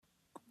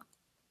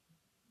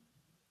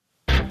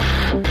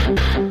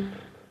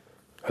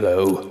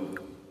Hello?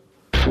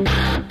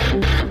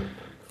 Can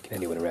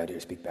anyone around here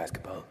speak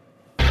basketball?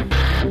 There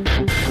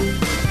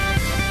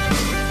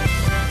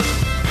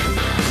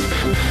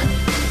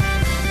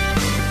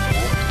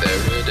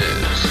it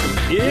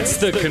is. It's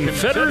the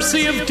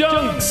Confederacy of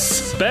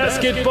Dunks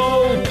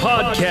Basketball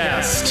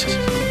Podcast.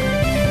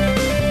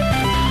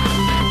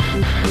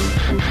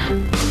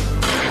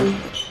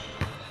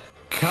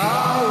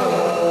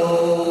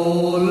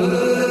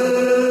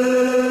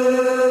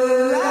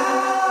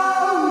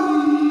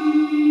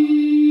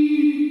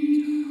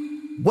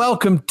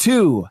 Welcome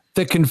to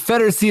the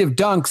Confederacy of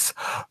Dunks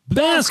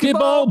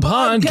Basketball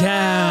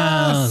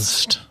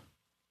Podcast.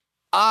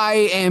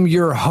 I am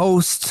your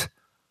host,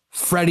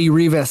 Freddie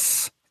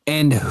Rivas.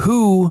 And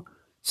who,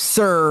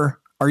 sir,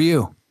 are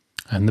you?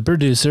 I'm the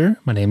producer.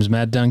 My name's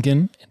Matt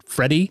Duncan. And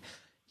Freddie,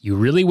 you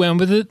really went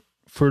with it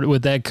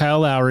with that Kyle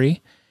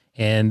Lowry.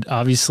 And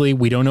obviously,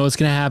 we don't know what's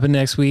going to happen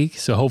next week.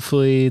 So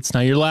hopefully it's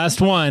not your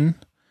last one.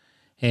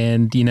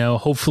 And,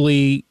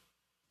 hopefully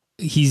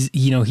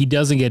he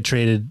doesn't get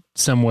traded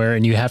somewhere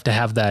and you have to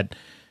have that,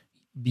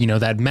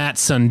 that Matt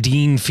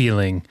Sundin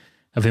feeling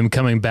of him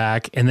coming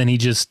back. And then he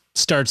just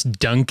starts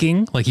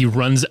dunking, like he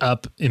runs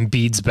up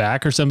Embiid's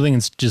back or something.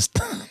 It's just,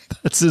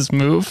 that's his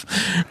move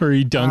where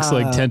he dunks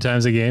like 10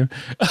 times a game.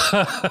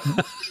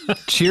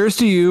 Cheers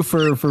to you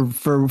for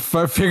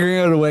figuring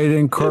out a way to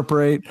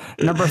incorporate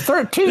number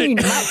 13,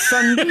 Matt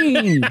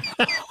Sundin.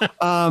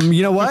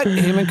 You know what?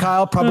 Him and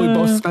Kyle probably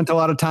both spent a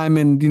lot of time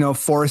in,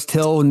 Forest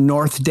Hill and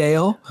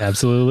Northdale.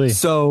 Absolutely.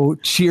 So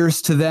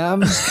cheers to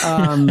them.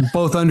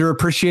 Both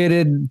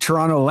underappreciated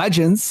Toronto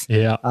legends.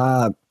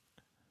 Yeah.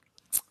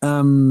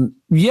 Sorry,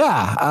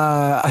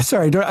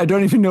 I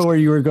don't even know where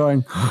you were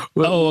going.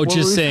 What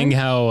just saying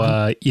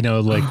how,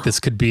 this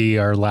could be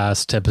our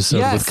last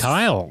episode with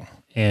Kyle.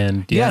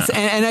 And yes,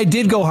 and I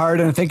did go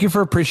hard, and thank you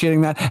for appreciating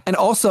that. And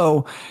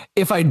also,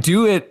 if I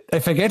get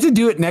to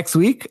do it next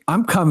week,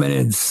 I'm coming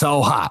in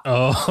so hot.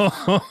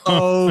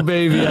 Oh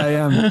baby, I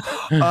am.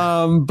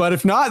 But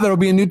if not, there'll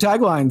be a new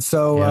tagline.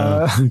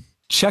 So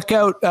check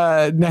out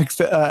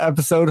next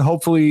episode.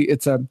 Hopefully,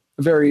 it's a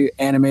very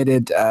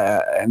animated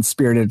and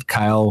spirited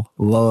Kyle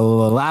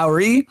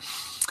Lowry.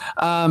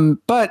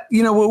 But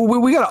we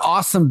got an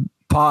awesome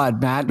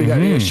pod, Matt. We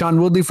got Sean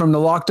Woodley from the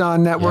Locked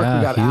On Network.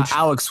 We got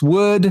Alex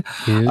Wood,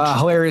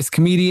 hilarious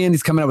comedian.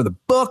 He's coming out with a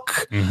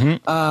book.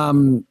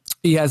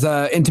 He has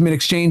an intimate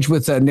exchange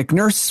with Nick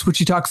Nurse, which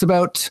he talks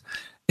about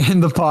in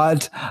the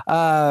pod.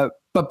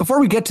 But before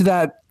we get to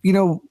that,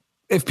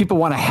 if people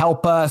want to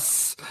help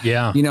us,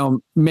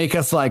 make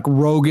us like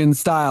Rogan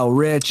style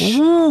rich,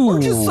 or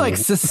just like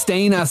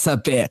sustain us a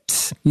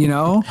bit,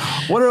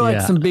 what are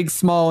some big,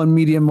 small, and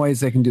medium ways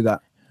they can do that?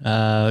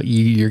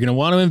 You're going to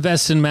want to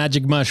invest in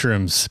magic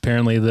mushrooms.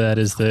 Apparently that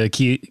is the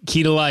key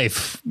to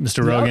life,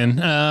 Mr. Rogan.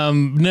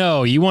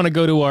 No, you want to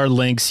go to our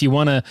links. You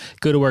want to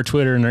go to our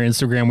Twitter and our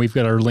Instagram. We've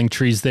got our link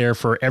trees there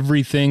for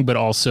everything. But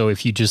also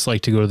if you just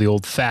like to go to the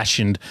old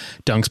fashioned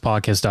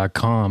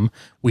dunkspodcast.com,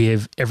 we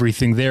have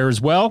everything there as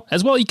well.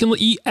 You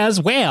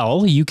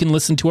can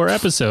listen to our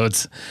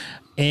episodes.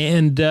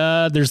 And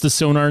there's the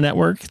Sonar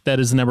Network. That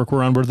is the network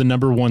we're on. We're the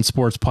 #1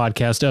 sports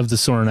podcast of the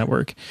Sonar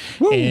Network.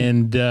 Woo.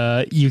 And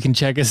you can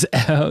check us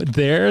out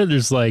there.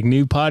 There's like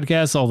new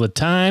podcasts all the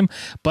time.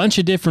 Bunch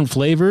of different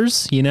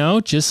flavors,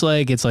 just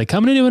like it's like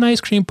coming into an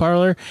ice cream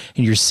parlor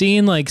and you're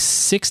seeing like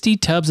 60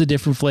 tubs of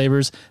different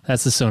flavors.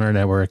 That's the Sonar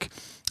Network.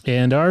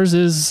 And ours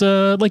is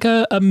like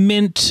a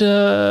mint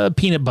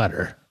peanut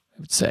butter, I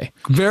would say.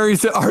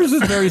 Ours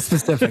is very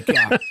specific,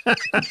 yeah.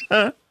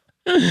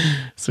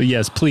 So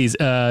yes, please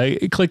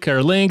click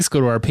our links,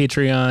 go to our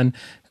Patreon.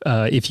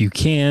 If you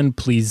can,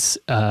 please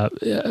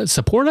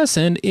support us.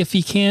 And if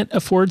you can't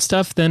afford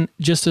stuff, then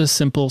just a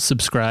simple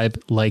subscribe,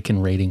 like,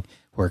 and rating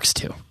works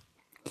too.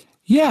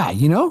 Yeah,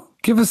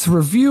 give us a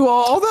review.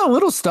 All that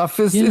little stuff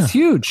is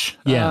huge.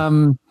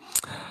 Yeah.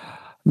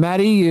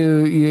 Maddie,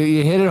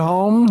 you hit it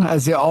home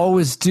as you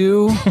always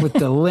do with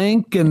the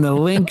link and the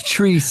link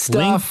tree stuff.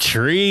 Link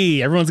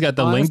tree. Everyone's got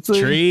the link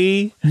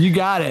tree. You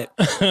got it.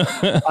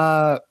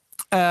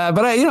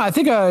 But I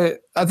think I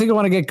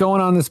want to get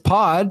going on this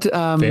pod.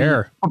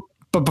 Fair.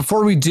 But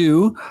before we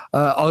do,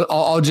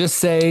 I'll just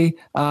say,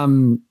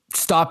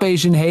 stop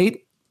Asian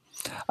hate,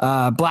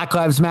 Black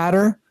Lives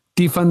Matter,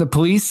 defund the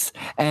police,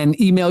 and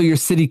email your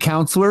city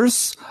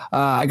councilors.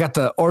 I got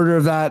the order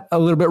of that a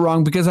little bit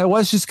wrong because I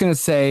was just going to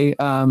say,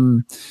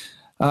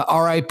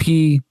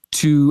 RIP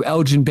to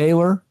Elgin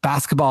Baylor,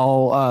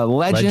 basketball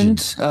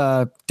legend.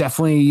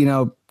 Definitely,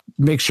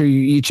 make sure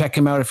you check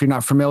him out if you're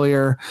not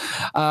familiar.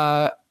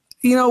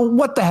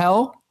 What the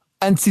hell?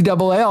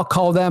 NCAA, I'll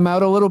call them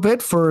out a little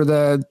bit for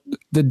the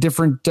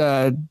different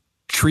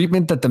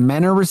treatment that the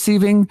men are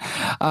receiving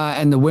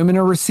and the women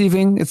are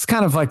receiving. It's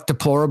kind of like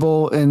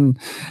deplorable. And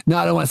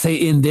I don't want to say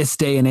in this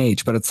day and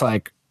age, but it's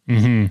like,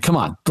 come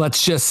on,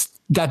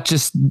 that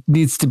just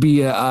needs to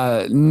be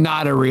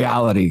not a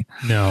reality.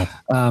 No.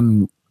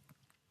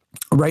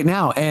 Right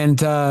now.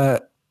 And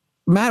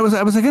Matt, was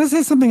I going to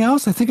say something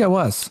else? I think I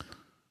was.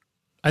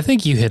 I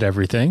think you hit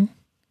everything.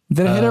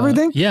 Did I hit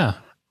everything? Yeah.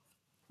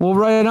 Well,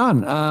 right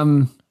on.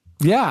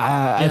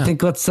 I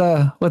think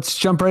let's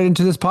jump right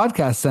into this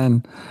podcast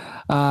then.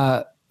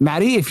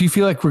 Maddie, if you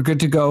feel like we're good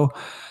to go,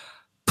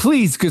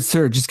 please, good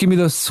sir, just give me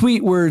those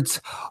sweet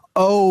words.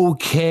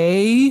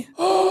 Okay.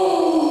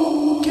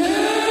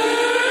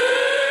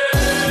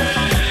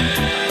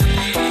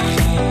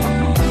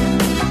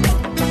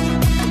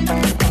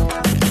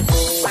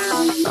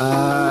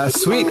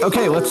 Sweet.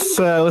 Okay,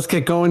 let's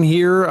get going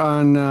here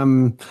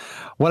on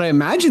what I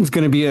imagine is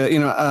going to be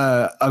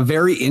a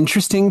very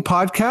interesting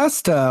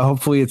podcast.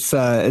 Hopefully, it's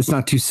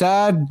not too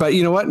sad, but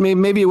you know what?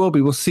 Maybe it will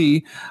be. We'll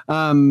see.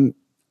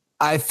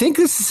 I think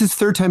this is his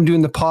third time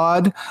doing the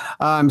pod.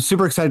 I'm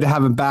super excited to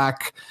have him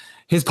back.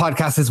 His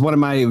podcast is one of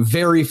my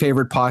very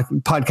favorite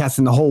podcasts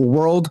in the whole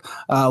world,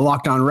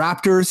 Locked On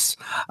Raptors.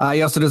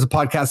 He also does a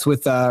podcast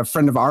with a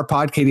friend of our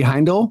pod, Katie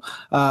Heindel,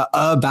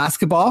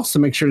 basketball. So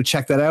make sure to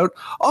check that out.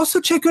 Also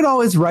check out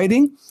all his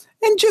writing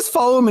and just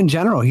follow him in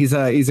general. He's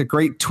a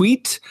great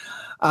tweet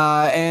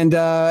and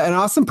an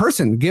awesome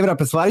person. Give it up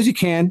as loud as you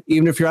can,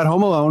 even if you're at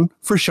home alone,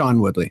 for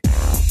Sean Woodley.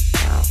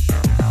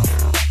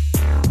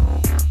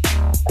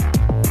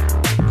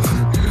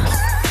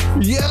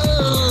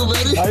 Yo,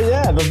 buddy.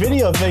 Yeah, the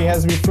video thing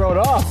has me thrown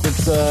off.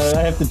 It's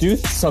I have to do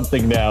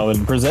something now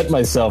and present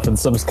myself in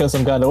some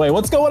kind of way.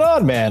 What's going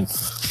on, man?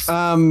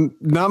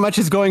 Not much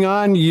is going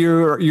on.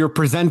 You're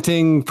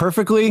presenting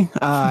perfectly.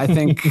 I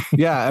think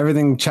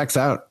everything checks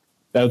out.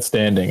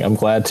 Outstanding. I'm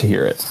glad to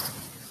hear it.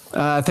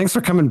 Thanks for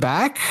coming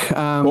back.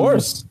 Of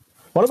course.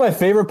 One of my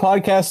favorite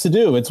podcasts to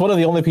do. It's one of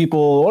the only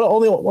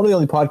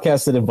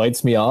podcasts that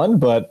invites me on,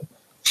 but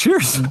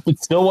cheers.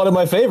 It's still one of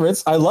my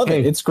favorites. I love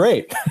it. It's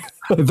great.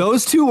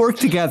 Those two work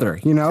together,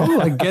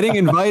 like getting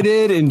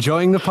invited,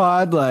 enjoying the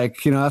pod,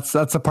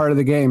 that's a part of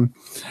the game.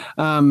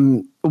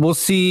 We'll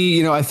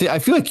see. I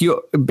feel like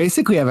you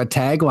basically have a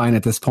tagline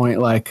at this point,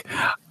 like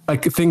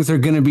things are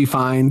going to be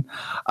fine.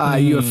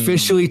 You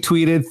officially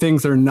tweeted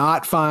things are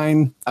not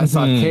fine. I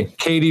saw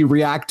Katie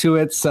react to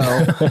it. So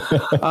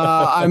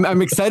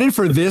I'm excited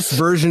for this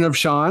version of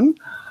Sean.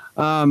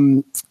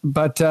 Let's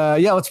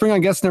bring on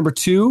guest number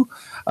 2.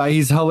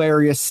 He's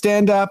hilarious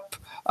stand-up.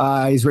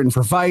 He's written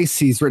for Vice.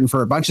 He's written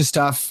for a bunch of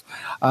stuff.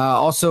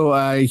 Also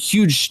a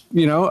huge,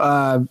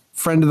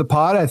 friend of the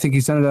pod. I think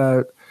he's done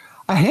it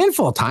a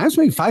handful of times,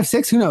 maybe 5,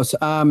 6, who knows?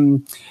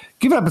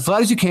 Give it up as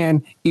loud as you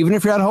can, even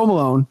if you're at home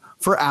alone,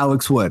 for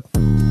Alex Wood.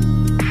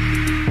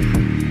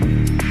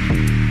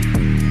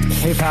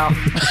 Hey, pal.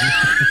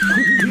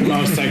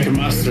 Most I can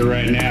muster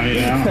right now,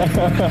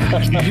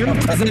 You're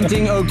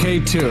presenting okay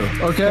too,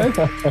 okay?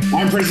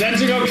 I'm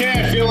presenting okay.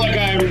 I feel like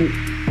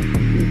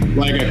I'm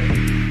like a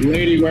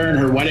lady wearing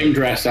her wedding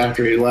dress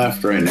after he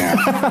left right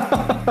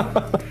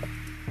now.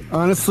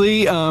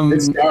 Honestly,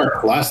 it's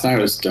dark. Last night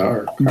was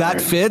dark.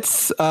 That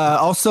fits.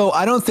 Also,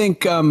 I don't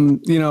think,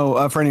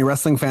 for any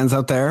wrestling fans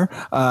out there,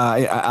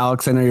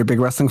 Alex, I know you're a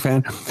big wrestling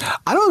fan.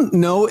 I don't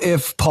know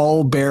if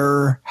Paul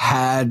Bearer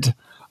had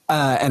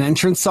an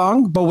entrance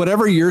song, but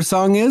whatever your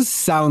song is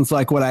sounds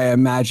like what I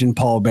imagine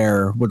Paul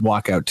Bearer would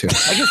walk out to.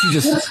 I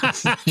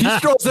guess he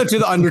strolls out to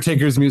the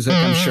Undertaker's music,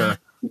 I'm sure.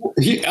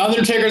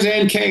 Undertaker's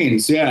and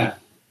Kane's, yeah.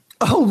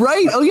 Oh,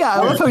 right. Oh, yeah.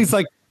 I love how he's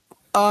like,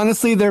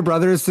 honestly, they're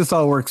brothers. This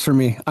all works for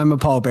me. I'm a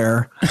Paul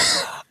Bearer.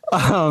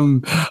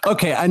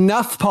 Okay,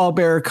 enough Paul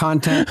Bearer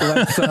content.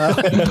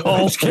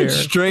 Let's get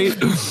straight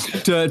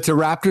to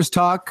Raptors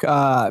talk.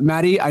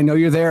 Maddie, I know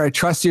you're there. I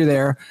trust you're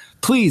there.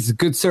 Please,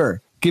 good sir,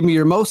 give me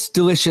your most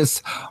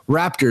delicious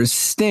Raptors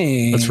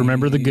sting. Let's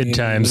remember the good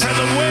times.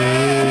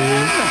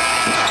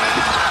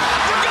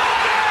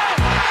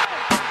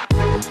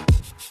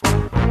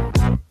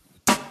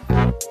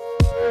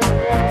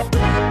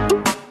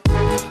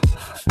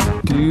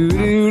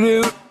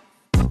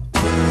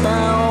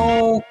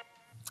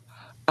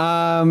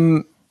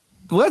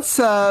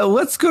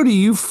 Let's go to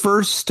you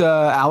first,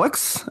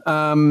 Alex.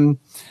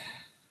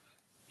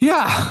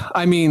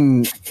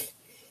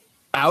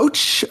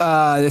 Ouch.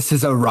 This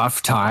is a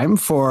rough time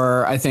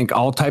for, I think,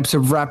 all types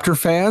of Raptor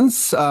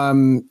fans.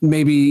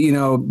 Maybe,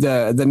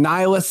 the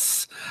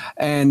nihilists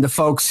and the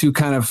folks who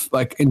kind of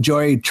like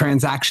enjoy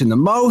transaction the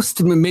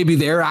most. Maybe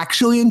they're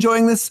actually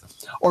enjoying this,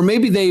 or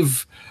maybe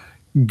they've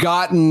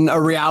gotten a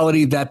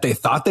reality that they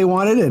thought they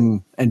wanted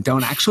and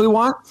don't actually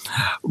want.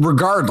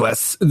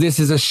 Regardless, this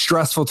is a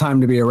stressful time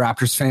to be a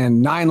Raptors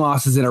fan. 9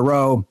 losses in a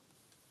row.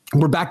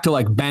 We're back to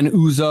like Ben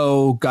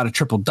Uzo, got a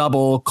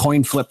triple-double,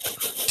 coin flip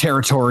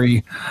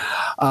territory,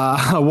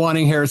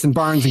 wanting Harrison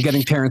Barnes and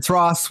getting Terrence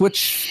Ross,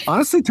 which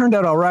honestly turned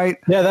out all right.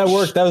 Yeah, that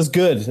worked. That was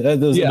good. That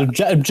was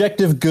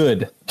objective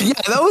good. Yeah,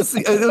 that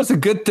was a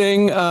good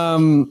thing.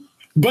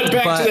 But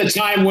back to the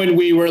time when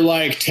we were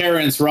like,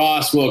 Terrence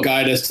Ross will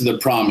guide us to the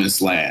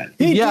promised land.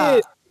 He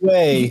did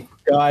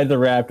guide the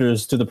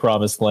Raptors to the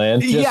promised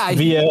land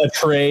via a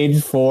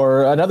trade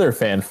for another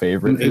fan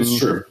favorite. It's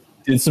true.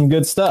 Did some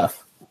good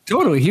stuff.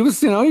 Totally. He was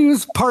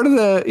part of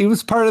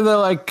the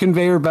like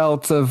conveyor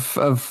belt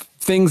of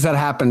things that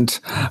happened.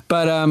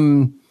 But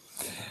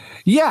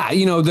Yeah,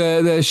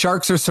 the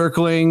Sharks are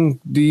circling.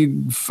 The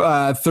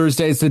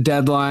Thursday's the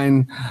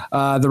deadline.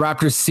 The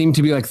Raptors seem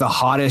to be like the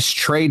hottest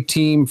trade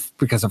team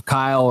because of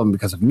Kyle and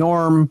because of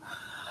Norm.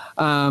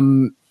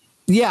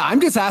 Yeah,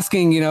 I'm just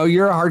asking,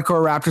 you're a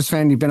hardcore Raptors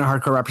fan. You've been a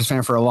hardcore Raptors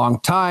fan for a long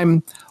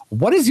time.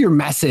 What is your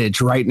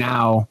message right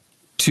now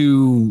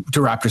to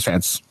Raptors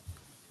fans?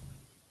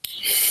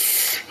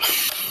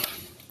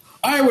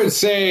 I would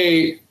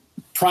say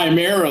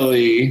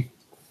primarily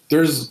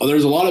there's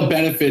a lot of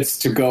benefits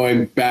to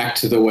going back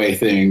to the way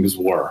things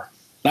were.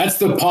 That's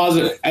the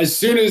positive. As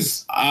soon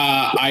as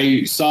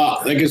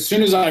as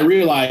soon as I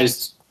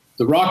realized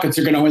the Rockets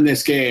are going to win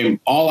this game,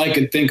 all I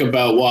could think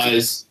about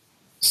was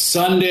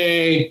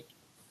Sunday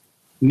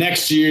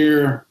next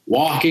year,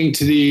 walking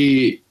to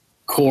the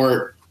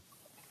court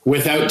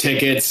without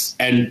tickets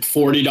and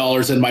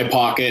 $40 in my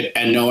pocket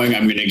and knowing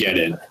I'm going to get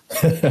in.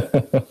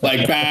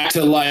 Like back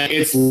to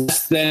it's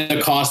less than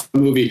the cost of the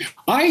movie.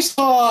 I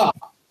saw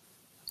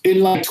in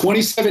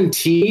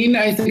 2017,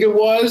 I think it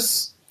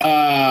was,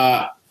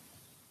 Raps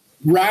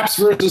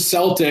versus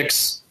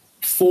Celtics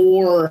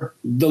for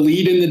the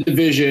lead in the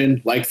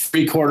division,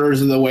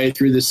 3/4 of the way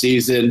through the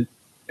season.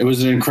 It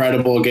was an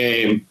incredible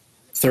game,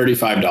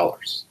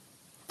 $35.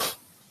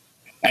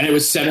 And it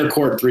was center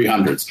court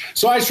 300s.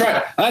 So I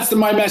try. That's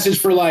my message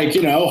for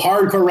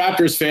hardcore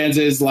Raptors fans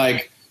is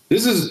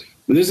this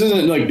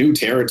isn't new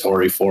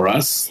territory for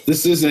us.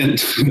 This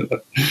isn't.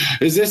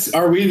 Is this?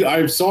 Are we?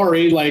 I'm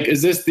sorry.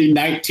 Is this the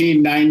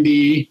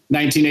 1990,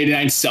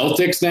 1989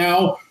 Celtics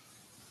now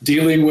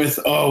dealing with?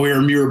 Oh,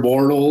 we're mere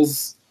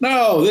mortals.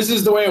 No, this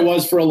is the way it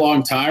was for a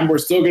long time. We're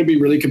still going to be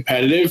really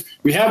competitive.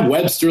 We have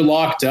Webster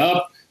locked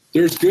up.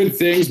 There's good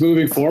things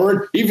moving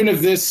forward, even if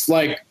this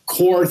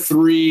core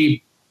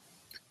three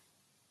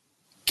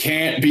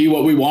can't be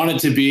what we want it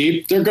to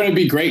be. They're going to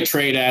be great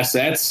trade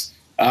assets.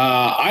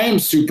 I am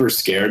super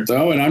scared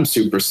though, and I'm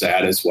super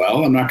sad as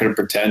well. I'm not going to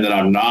pretend that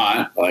I'm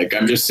not.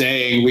 I'm just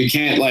saying we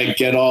can't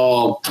get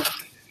all.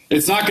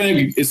 It's not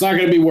going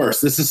to be worse.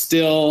 This is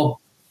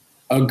still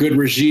a good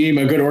regime,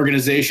 a good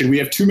organization. We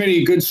have too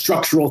many good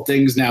structural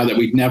things now that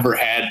we've never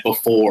had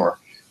before.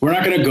 We're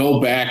not going to go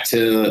back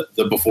to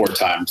the before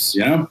times,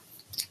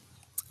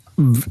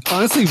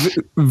 Honestly,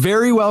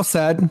 very well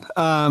said.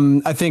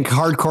 I think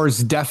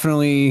hardcores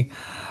definitely,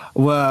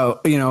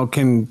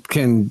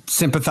 can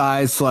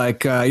sympathize. Why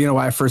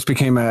I first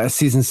became a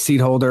season seat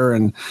holder,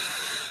 and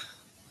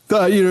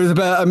there's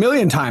about a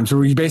million times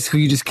where you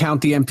just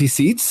count the empty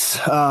seats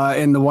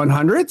in the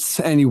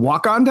 100s and you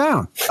walk on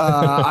down.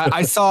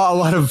 I saw a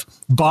lot of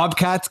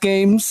Bobcats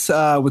games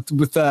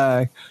with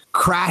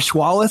Crash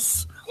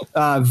Wallace,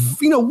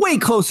 way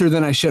closer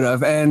than I should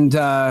have,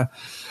 and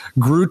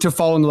grew to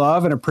fall in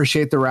love and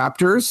appreciate the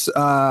Raptors.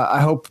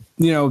 I hope,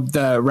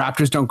 the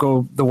Raptors don't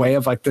go the way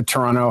of the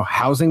Toronto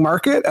housing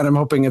market. And I'm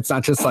hoping it's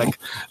not just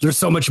there's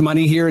so much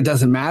money here, it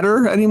doesn't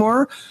matter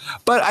anymore.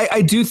 But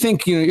I do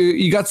think,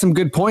 you got some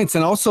good points,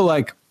 and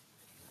also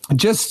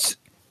just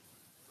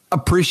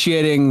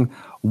appreciating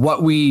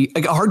what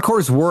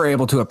hardcores were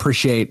able to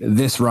appreciate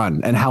this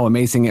run and how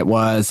amazing it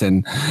was.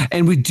 And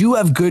we do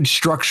have good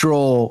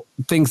structural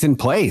things in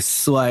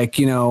place.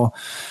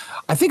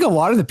 I think a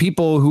lot of the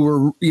people who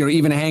were,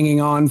 even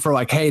hanging on for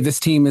hey, this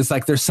team is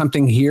there's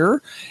something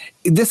here.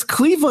 This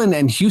Cleveland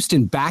and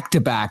Houston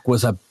back-to-back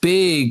was a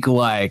big,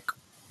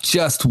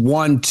 just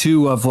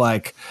 1-2 of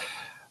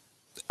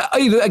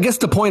I guess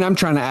the point I'm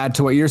trying to add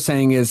to what you're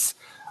saying is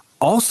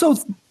also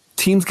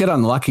teams get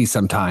unlucky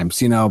sometimes.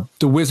 The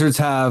Wizards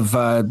have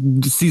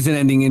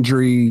season-ending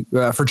injury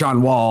for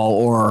John Wall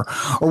or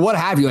what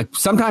have you.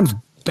 Sometimes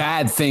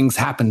bad things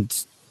happen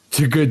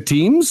to good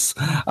teams.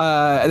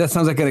 That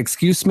sounds like an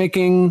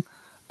excuse-making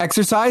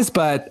exercise,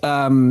 but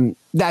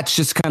that's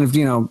just kind of,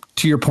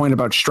 to your point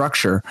about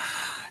structure.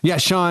 Yeah,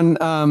 Sean,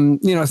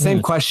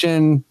 same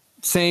question,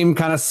 same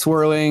kind of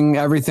swirling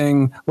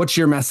everything. What's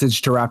your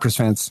message to Raptors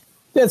fans?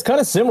 Yeah, it's kind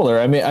of similar.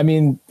 I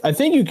mean, I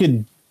think you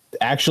could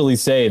actually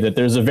say that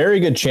there's a very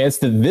good chance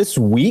that this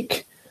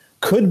week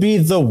could be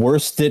the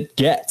worst it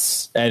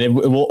gets, and it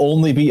will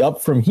only be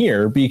up from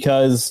here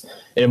because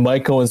it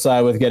might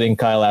coincide with getting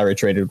Kyle Lowry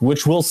traded,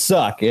 which will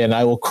suck, and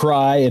I will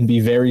cry and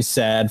be very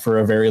sad for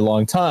a very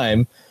long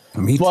time.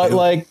 Me but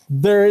too.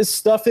 There is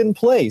stuff in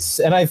place,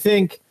 and I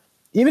think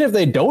even if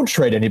they don't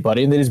trade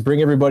anybody and they just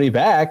bring everybody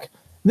back,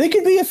 they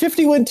could be a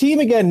 50-win team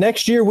again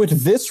next year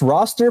with this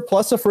roster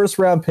plus a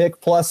first-round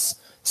pick plus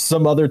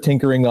some other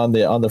tinkering on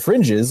the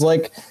fringes.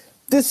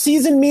 This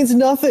season means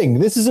nothing.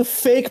 This is a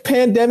fake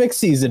pandemic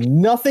season.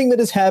 Nothing that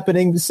is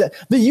happening. The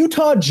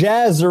Utah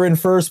Jazz are in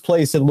first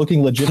place and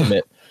looking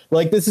legitimate.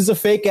 This is a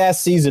fake ass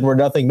season where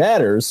nothing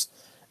matters.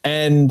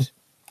 And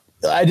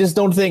I just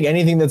don't think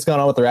anything that's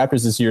gone on with the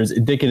Raptors this year is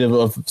indicative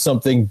of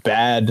something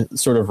bad,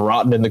 sort of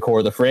rotten in the core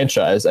of the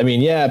franchise. I mean,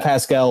 yeah,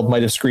 Pascal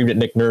might have screamed at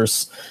Nick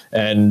Nurse,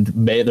 and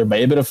there may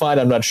have been a fight.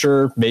 I'm not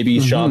sure. Maybe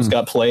Shams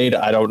got played.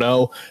 I don't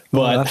know.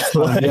 But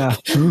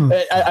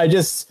I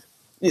just,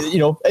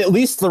 at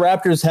least the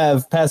Raptors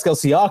have Pascal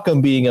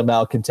Siakam being a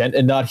malcontent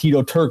and not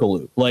Hedo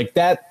Turkoglu.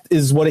 That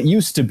is what it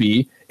used to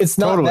be. It's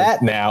not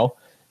that now.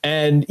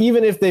 And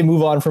even if they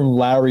move on from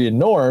Lowry and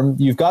Norm,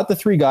 you've got the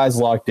 3 guys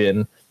locked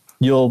in.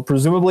 You'll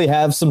presumably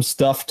have some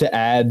stuff to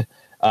add,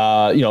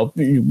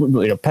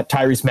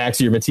 Tyrese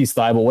Maxey or Matisse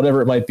Thybulle,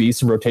 whatever it might be,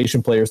 some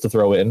rotation players to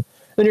throw in.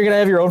 Then you're going to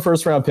have your own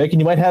first round pick, and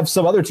you might have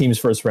some other team's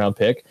first round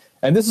pick.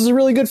 And this is a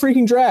really good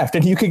freaking draft.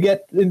 And you could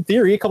get, in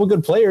theory, a couple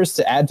good players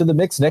to add to the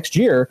mix next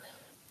year.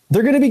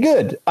 They're going to be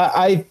good.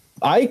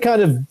 I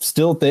kind of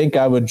still think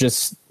I would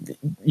just,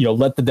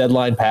 let the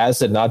deadline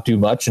pass and not do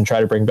much and try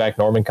to bring back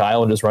Norman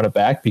Kyle and just run it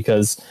back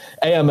because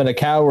I'm a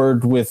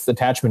coward with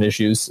attachment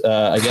issues,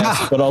 I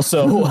guess. But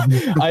also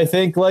I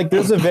think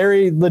there's a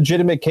very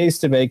legitimate case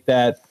to make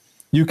that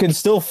you can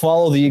still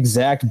follow the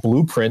exact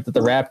blueprint that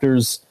the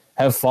Raptors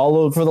have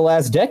followed for the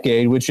last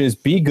decade, which is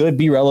be good,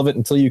 be relevant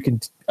until you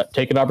can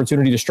take an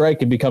opportunity to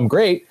strike and become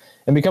great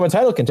and become a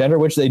title contender,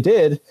 which they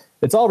did.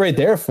 It's all right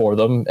there for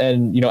them.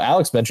 And,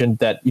 Alex mentioned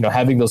that,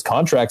 having those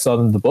contracts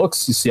on the books,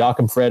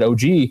 Siakam, Fred,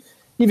 OG,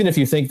 even if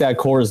you think that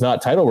core is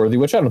not title worthy,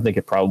 which I don't think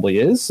it probably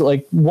is,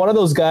 one of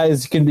those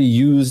guys can be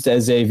used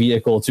as a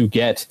vehicle to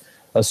get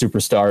a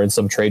superstar in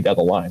some trade down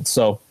the line.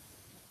 So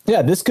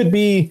yeah, this could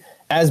be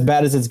as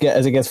bad as it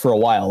gets for a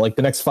while.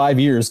 The next 5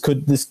 years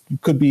could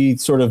be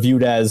sort of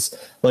viewed as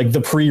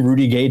the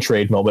pre-Rudy Gay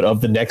trade moment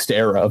of the next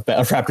era of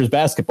Raptors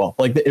basketball.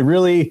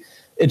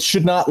 It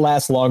should not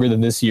last longer than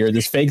this year.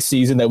 This fake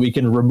season that we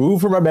can remove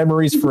from our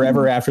memories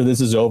forever after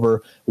this is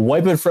over.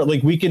 Wipe it for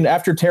we can,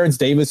 after Terrence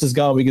Davis is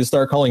gone, we can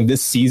start calling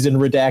this season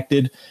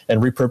redacted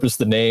and repurpose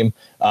the name.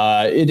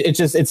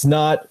 It's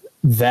not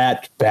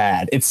that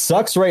bad. It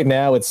sucks right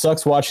now. It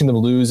sucks watching them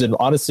lose. And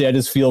honestly, I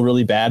just feel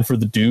really bad for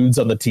the dudes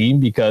on the team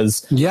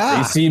because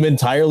they seem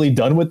entirely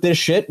done with this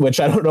shit, which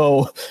I don't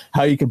know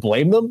how you can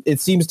blame them. It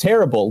seems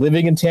terrible.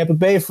 Living in Tampa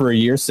Bay for a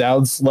year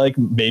sounds like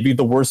maybe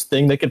the worst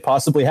thing that could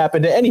possibly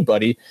happen to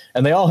anybody.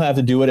 And they all have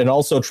to do it and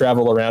also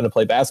travel around and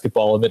play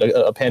basketball amid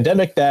a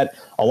pandemic that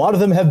a lot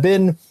of them have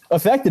been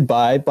affected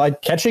by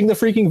catching the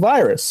freaking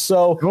virus.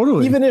 So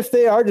even if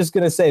they are just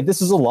going to say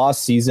this is a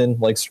lost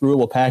season, screw it,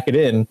 we'll pack it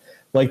in.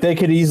 They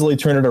could easily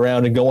turn it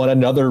around and go on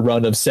another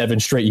run of 7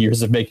 straight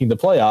years of making the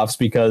playoffs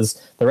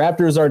because the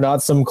Raptors are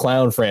not some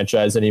clown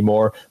franchise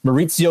anymore.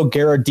 Maurizio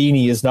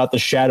Gherardini is not the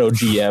shadow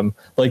GM.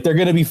 They're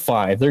going to be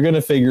fine. They're going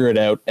to figure it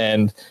out.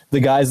 And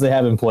the guys they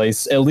have in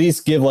place at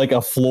least give a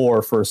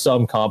floor for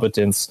some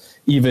competence,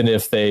 even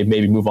if they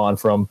maybe move on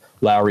from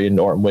Lowry and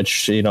Norm,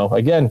 which,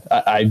 again,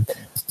 I'm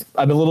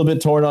a little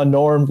bit torn on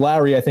Norm.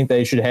 Lowry, I think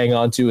they should hang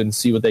on to and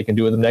see what they can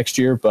do with him next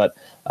year. But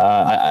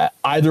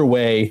either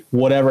way,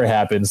 whatever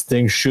happens,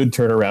 things should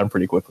turn around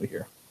pretty quickly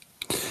here.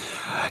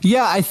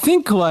 Yeah, I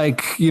think they're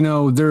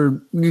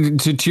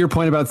to your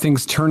point about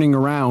things turning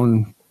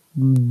around.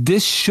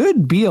 This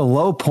should be a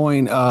low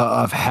point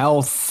of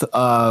health,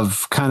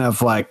 of kind of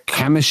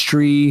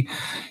chemistry,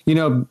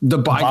 the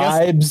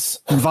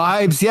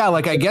vibes. Yeah.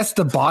 I guess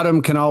the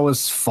bottom can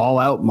always fall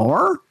out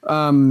more,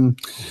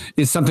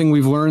 is something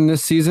we've learned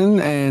this season.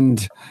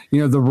 And,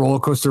 the roller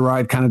coaster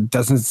ride kind of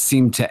doesn't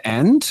seem to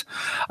end.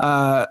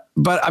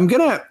 But I'm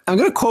going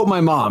to quote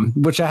my mom,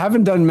 which I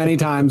haven't done many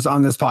times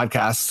on this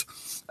podcast.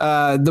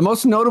 The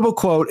most notable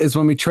quote is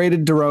when we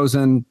traded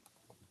DeRozan.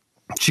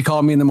 She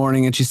called me in the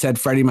morning and she said,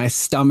 Freddie, my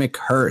stomach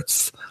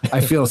hurts. I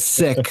feel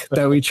sick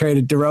that we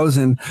traded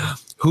DeRozan.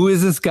 Who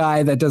is this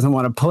guy that doesn't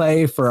want to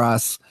play for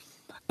us?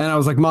 And I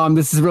was like, Mom,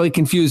 this is really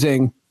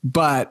confusing,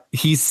 but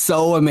he's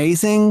so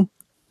amazing.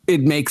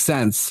 It makes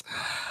sense.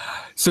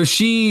 So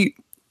she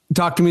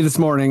talked to me this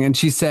morning and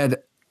she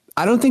said,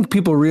 I don't think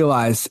people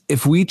realize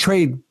if we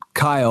trade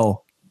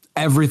Kyle,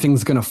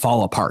 everything's going to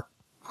fall apart.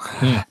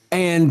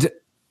 And,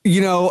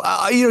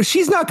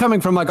 she's not coming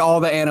from all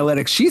the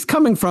analytics. She's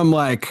coming from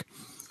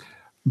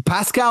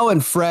Pascal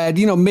and Fred,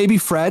 maybe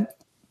Fred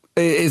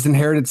is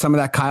inherited some of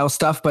that Kyle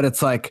stuff, but it's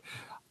this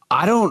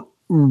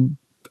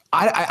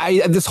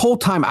whole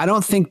time, I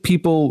don't think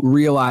people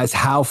realize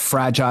how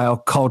fragile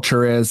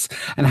culture is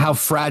and how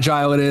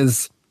fragile it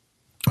is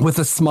with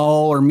a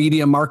small or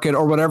medium market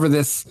or whatever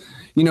this,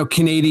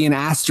 Canadian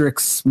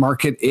asterisk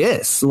market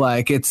is.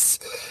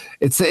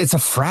 It's a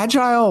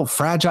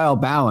fragile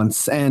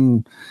balance.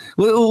 And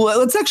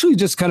let's actually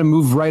just kind of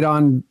move right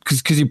on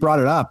because you brought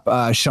it up,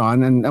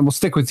 Sean, and we'll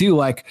stick with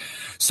you.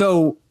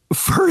 So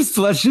first,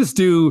 let's just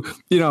do,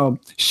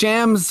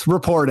 Shams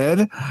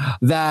reported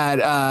that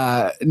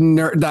that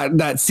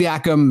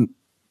Siakam,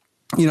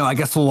 I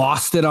guess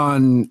lost it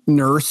on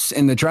Nurse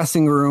in the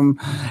dressing room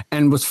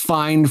and was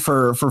fined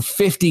for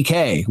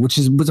 $50,000, which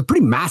was a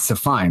pretty massive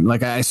fine,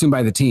 I assume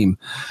by the team.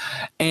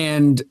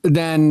 And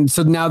then,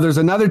 so now there's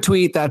another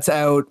tweet that's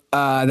out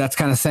that's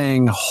kind of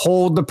saying,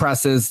 hold the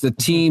presses. The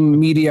team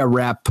media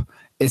rep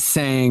is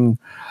saying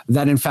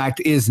that in fact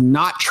is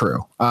not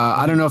true.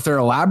 I don't know if they're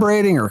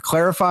elaborating or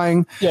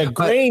clarifying. Yeah,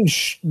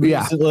 Grange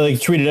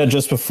tweeted out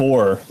just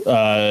before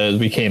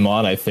we came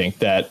on, I think,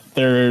 that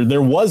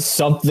there was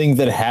something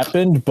that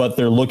happened, but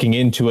they're looking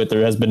into it.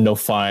 There has been no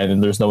fine,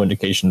 and there's no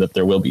indication that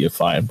there will be a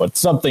fine, but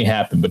something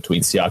happened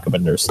between Siakam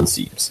and Nurse, it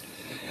seems.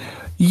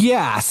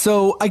 Yeah,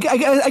 so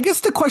I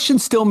guess the question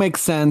still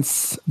makes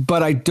sense,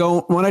 but I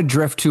don't want to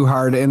drift too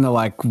hard in the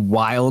like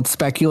wild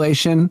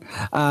speculation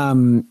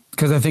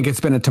because I think it's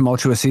been a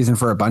tumultuous season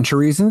for a bunch of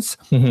reasons.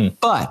 Mm-hmm.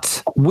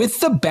 But with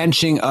the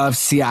benching of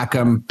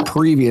Siakam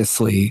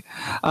previously,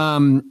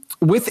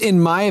 with, in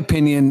my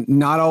opinion,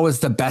 not always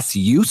the best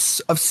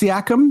use of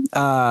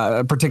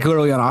Siakam,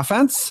 particularly on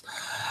offense,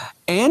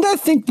 and I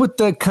think with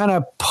the kind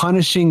of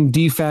punishing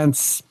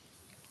defense.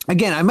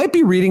 Again, I might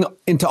be reading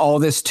into all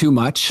this too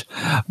much,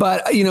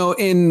 but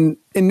in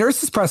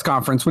Nurse's press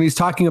conference, when he's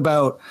talking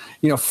about,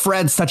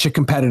 Fred's such a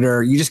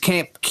competitor, you just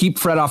can't keep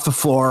Fred off the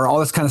floor, all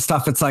this kind of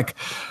stuff. It's like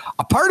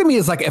a part of me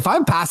is like, if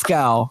I'm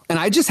Pascal and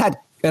I'm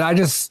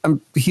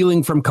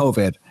healing from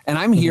COVID and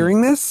I'm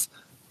hearing this,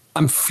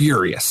 I'm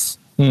furious.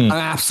 I'm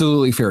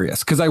absolutely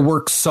furious because I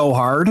work so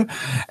hard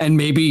and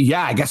maybe,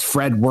 I guess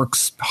Fred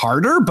works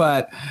harder,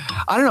 but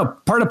I don't know.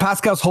 Part of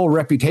Pascal's whole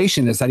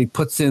reputation is that he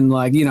puts in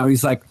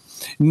he's like,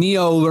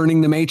 Neo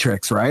learning the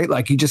Matrix, right?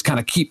 Like you just kind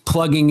of keep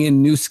plugging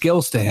in new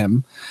skills to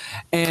him.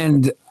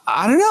 And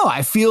I don't know.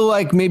 I feel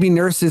like maybe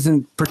Nurse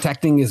isn't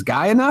protecting his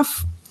guy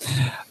enough.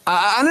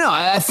 I don't know.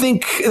 I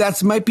think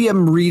might be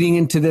I'm reading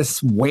into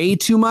this way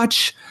too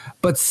much,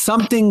 but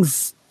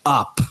something's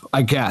up,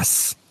 I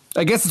guess.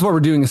 I guess that's what we're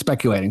doing is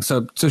speculating.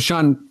 So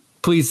Sean,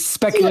 please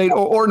speculate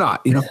or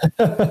not,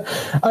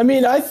 I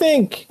mean, I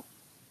think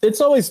it's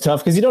always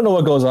tough because you don't know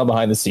what goes on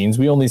behind the scenes.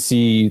 We only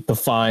see the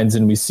fines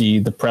and we see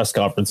the press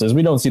conferences.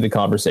 We don't see the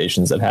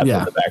conversations that happen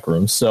in the back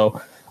room.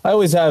 So I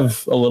always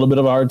have a little bit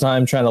of a hard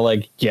time trying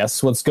to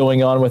guess what's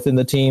going on within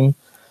the team.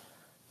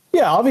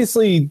 Yeah,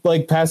 obviously,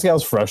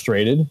 Pascal's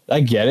frustrated.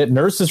 I get it.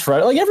 Nurse is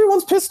frustrated.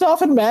 Everyone's pissed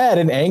off and mad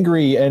and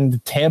angry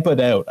and Tampa'd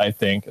out, I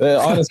think.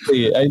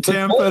 Honestly.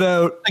 Tampa'd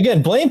out.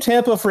 Again, blame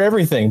Tampa for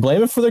everything.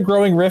 Blame it for the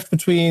growing rift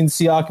between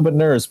Siakam and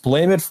Nurse.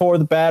 Blame it for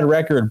the bad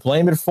record.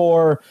 Blame it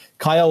for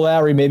Kyle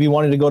Lowry maybe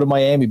wanting to go to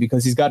Miami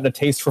because he's gotten a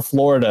taste for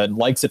Florida and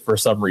likes it for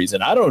some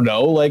reason. I don't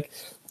know.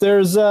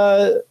 There's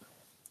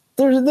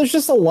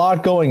just a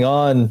lot going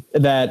on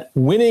that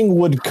winning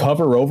would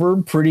cover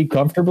over pretty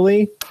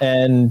comfortably.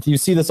 And you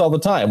see this all the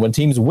time. When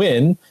teams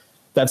win,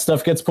 that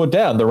stuff gets put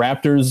down. The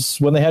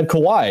Raptors, when they had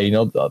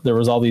Kawhi, there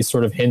was all these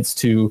sort of hints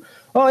to,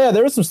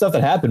 there was some stuff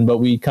that happened, but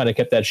we kind of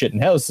kept that shit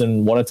in house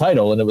and won a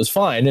title and it was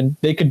fine. And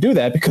they could do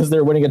that because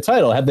they're winning a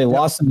title. Had they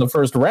lost in the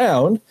first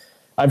round,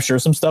 I'm sure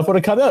some stuff would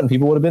have come out and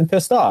people would have been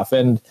pissed off.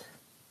 And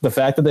the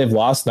fact that they've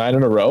lost 9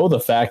 in a row, the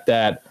fact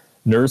that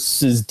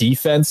Nurse's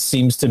defense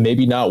seems to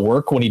maybe not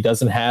work when he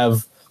doesn't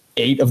have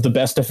 8 of the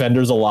best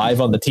defenders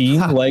alive on the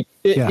team.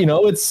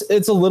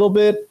 It's a little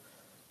bit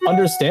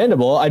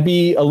understandable. I'd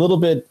be a little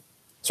bit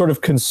sort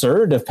of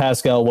concerned if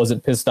Pascal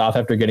wasn't pissed off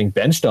after getting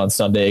benched on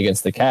Sunday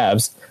against the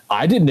Cavs.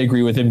 I didn't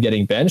agree with him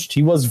getting benched.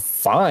 He was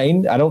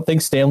fine. I don't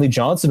think Stanley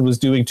Johnson was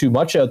doing too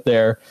much out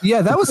there.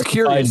 Yeah, that was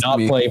curious. Not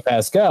playing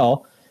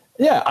Pascal.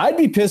 Yeah, I'd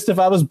be pissed if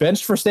I was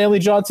benched for Stanley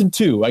Johnson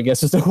too, I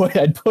guess is the way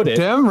I'd put it.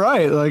 Damn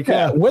right.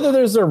 Whether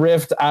there's a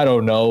rift, I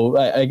don't know.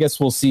 I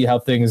guess we'll see how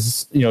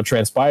things,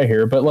 transpire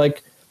here.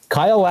 But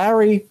Kyle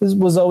Lowry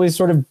was always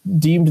sort of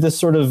deemed this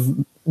sort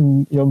of,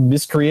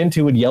 miscreant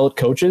who would yell at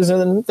coaches,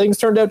 and then things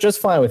turned out just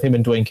fine with him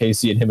and Dwayne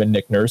Casey and him and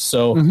Nick Nurse.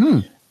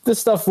 So this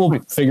stuff will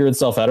figure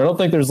itself out. I don't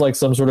think there's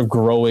some sort of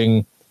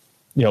growing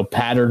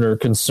pattern or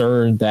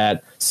concern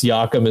that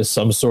Siakam is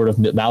some sort of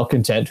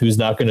malcontent who's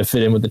not going to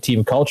fit in with the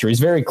team culture.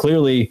 He's very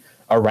clearly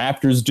a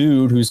Raptors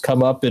dude who's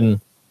come up and,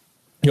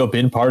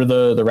 been part of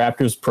the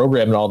Raptors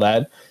program and all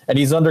that. And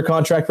he's under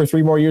contract for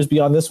 3 more years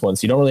beyond this one.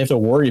 So you don't really have to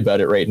worry about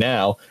it right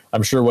now.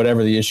 I'm sure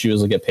whatever the issue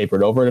is will get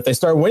papered over. And if they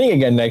start winning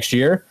again next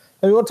year,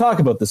 maybe we'll talk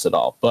about this at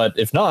all. But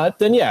if not,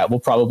 then we'll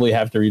probably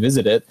have to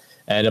revisit it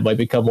and it might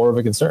become more of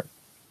a concern.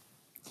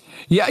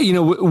 Yeah.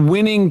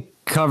 Winning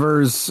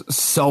covers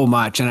so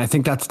much, and I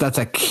think that's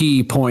a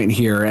key point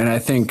here. And I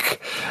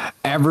think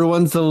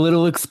everyone's a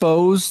little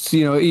exposed.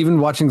 Even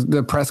watching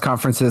the press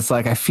conferences,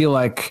 I feel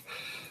like,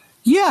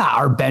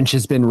 our bench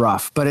has been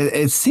rough, but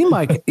it seemed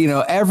like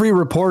every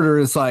reporter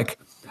is like,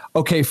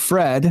 okay,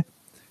 Fred,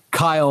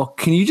 Kyle,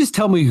 can you just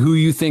tell me who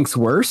you think's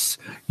worse?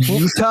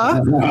 Utah?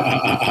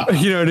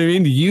 You know what I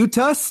mean?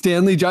 Utah,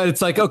 Stanley Johnson.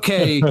 It's like,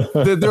 okay,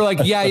 they're like,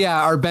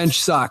 our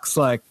bench sucks.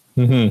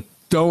 Don't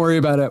worry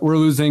about it. We're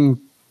losing.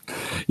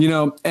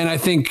 And I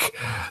think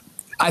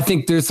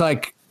there's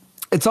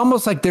it's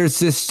almost like there's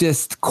this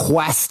just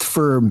quest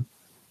for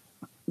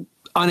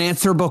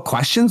unanswerable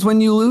questions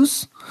when you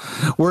lose,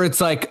 where it's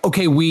like,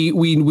 okay,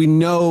 we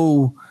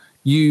know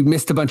you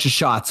missed a bunch of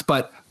shots,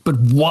 but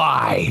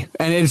why?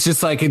 And it's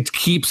just it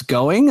keeps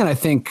going. And I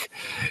think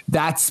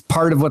that's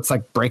part of what's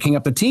breaking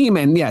up the team.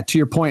 And to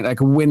your point,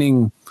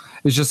 winning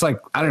is just I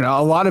don't know.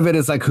 A lot of it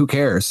is who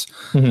cares?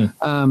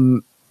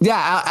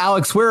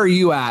 Alex, where are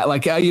you at?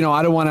 I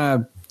don't want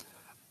to.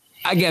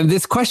 Again,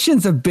 this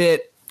question's a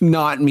bit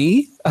not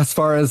me as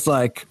far as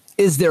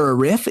is there a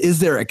rift? Is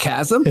there a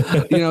chasm?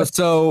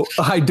 So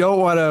I don't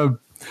want to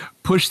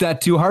push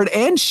that too hard.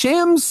 And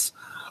Shams,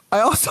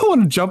 I also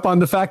want to jump on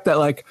the fact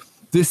that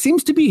this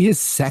seems to be his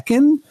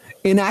second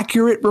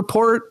inaccurate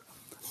report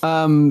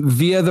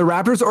via the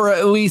Raptors, or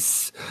at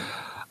least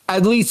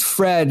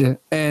Fred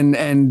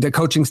and the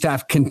coaching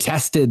staff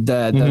contested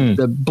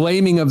the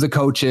blaming of the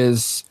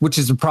coaches, which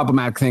is a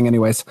problematic thing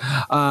anyways,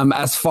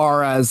 as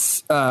far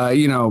as,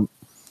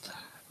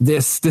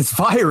 this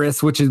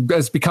virus, which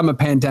has become a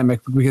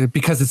pandemic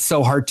because it's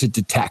so hard to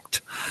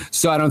detect.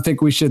 So I don't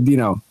think we should,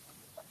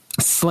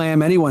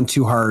 slam anyone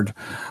too hard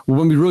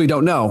when we really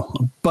don't know.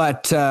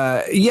 But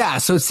so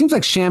it seems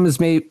like Shams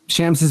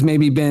has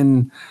maybe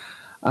been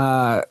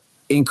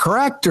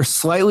incorrect or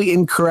slightly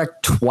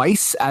incorrect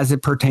twice as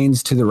it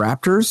pertains to the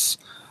Raptors.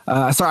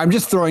 Sorry, I'm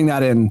just throwing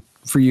that in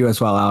for you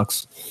as well,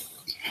 Alex.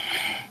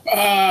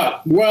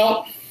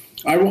 Well,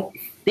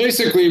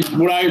 basically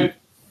what I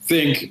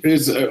think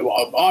is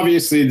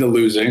obviously the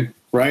losing,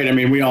 right? I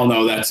mean, we all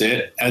know that's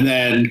it. And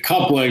then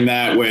coupling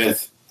that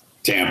with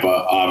Tampa,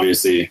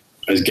 obviously,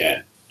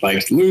 again,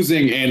 like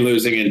losing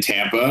in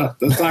Tampa,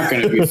 that's not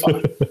going to be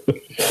fun.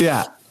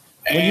 Yeah.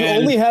 When you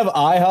only have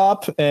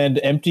IHOP and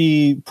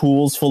empty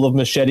pools full of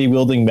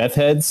machete-wielding meth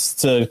heads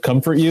to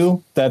comfort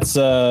you, that's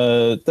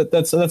a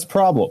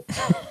problem.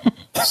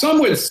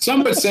 Some would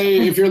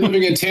say if you're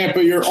living in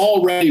Tampa, you're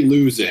already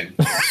losing.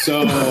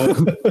 So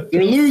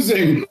they're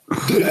losing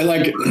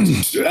like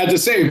at the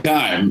same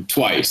time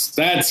twice.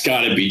 That's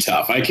got to be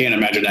tough. I can't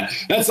imagine that.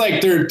 That's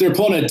like they're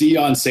pulling a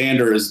Deion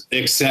Sanders,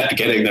 except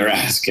getting their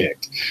ass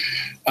kicked.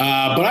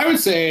 But I would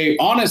say,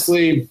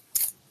 honestly,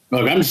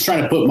 look, I'm just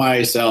trying to put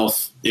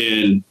myself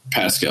in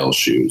Pascal's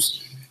shoes.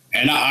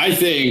 And I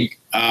think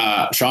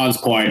Sean's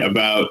point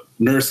about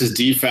Nurse's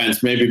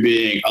defense maybe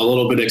being a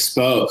little bit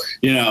exposed,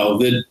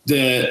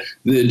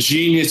 the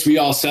genius we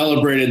all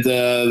celebrated,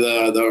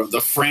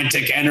 the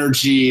frantic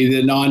energy,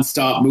 the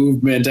nonstop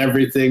movement,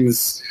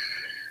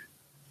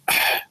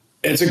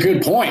 it's a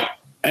good point.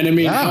 And I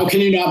mean, How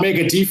can you not make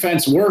a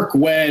defense work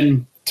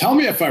when, tell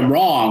me if I'm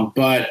wrong,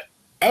 but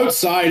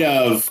outside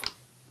of,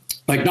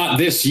 like, not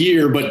this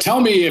year, but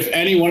tell me if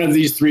any one of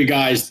these three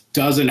guys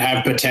doesn't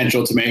have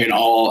potential to make an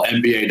all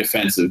NBA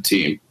defensive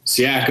team.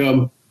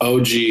 Siakam,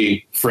 OG,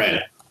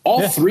 Fred.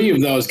 All three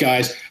of those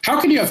guys. How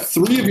can you have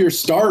three of your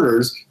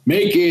starters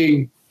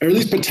making, or at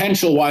least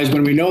potential-wise,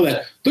 when we know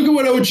that? Look at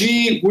what OG,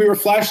 we were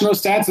flashing those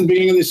stats at the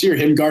beginning of this year,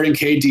 him guarding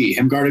KD,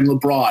 him guarding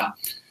LeBron.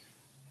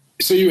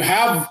 So you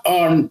have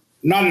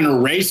not an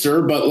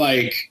eraser, but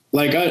like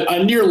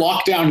a near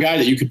lockdown guy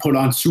that you could put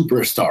on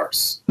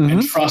superstars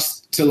and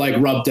trust to like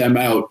rub them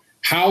out.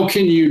 How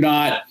can you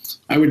not?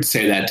 I would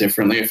say that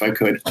differently if I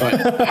could,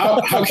 but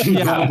how can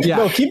you not?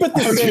 No, keep it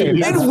the same.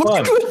 It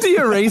worked with the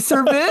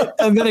eraser bit,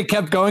 and then it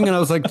kept going, and I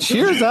was like,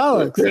 cheers,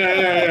 Alex.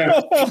 Yeah.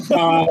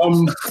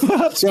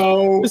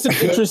 So it's an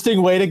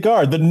interesting way to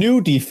guard the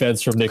new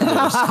defense from Nick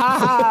Nurse.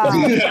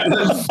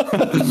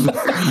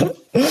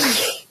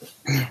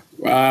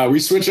 We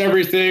switch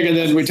everything and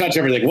then we touch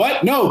everything.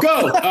 What? No,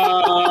 go.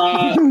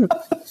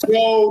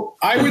 So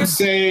I would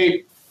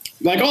say,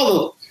 like, all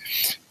the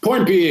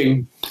point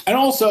being, and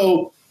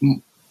also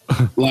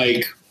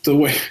like the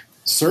way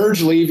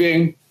Serge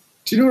leaving.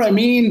 Do you know what I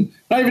mean?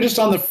 Not even just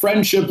on the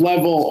friendship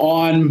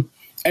level,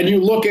 and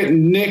you look at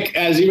Nick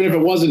as, even if it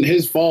wasn't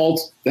his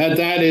fault,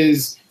 that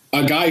is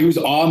a guy who's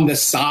on the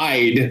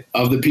side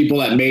of the people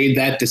that made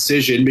that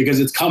decision, because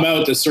it's come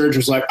out that Serge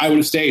was like, I would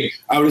have stayed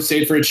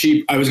for a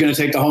cheap. I was going to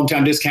take the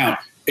hometown discount.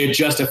 It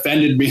just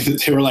offended me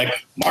that they were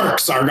like,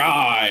 Mark's our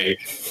guy.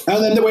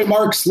 And then the way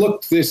Mark's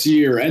looked this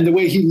year and the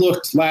way he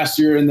looked last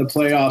year in the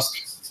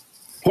playoffs.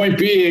 Point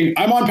being,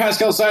 I'm on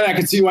Pascal's side. I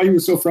could see why he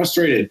was so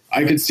frustrated.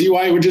 I could see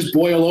why it would just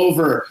boil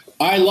over.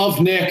 I love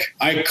Nick.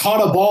 I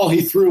caught a ball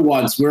he threw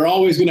once. We're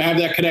always going to have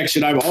that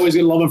connection. I'm always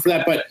going to love him for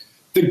that. But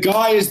the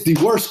guy is the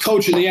worst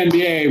coach in the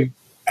NBA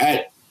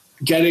at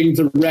getting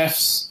the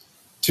refs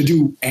to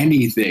do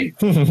anything.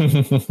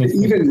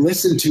 Even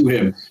listen to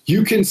him.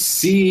 You can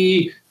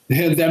see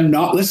them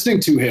not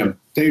listening to him.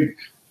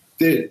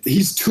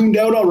 He's tuned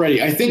out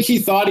already. I think he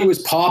thought he was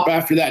Pop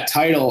after that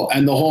title,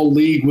 and the whole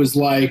league was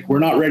like, we're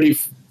not ready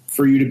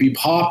for you to be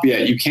Pop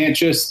yet. You can't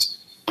just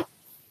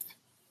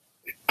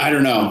 – I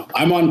don't know.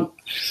 I'm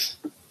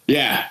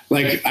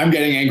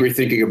getting angry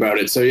thinking about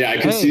it. So, I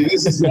can see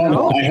this is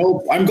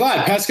normal. I'm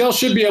glad. Pascal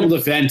should be able to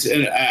vent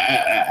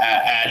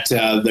at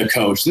the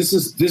coach. This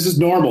is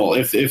normal.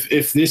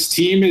 If this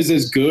team is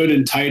as good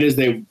and tight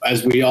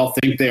as we all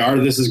think they are,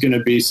 this is going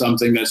to be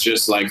something that's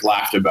just like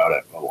laughed about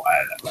it.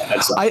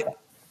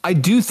 I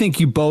do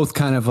think you both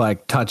kind of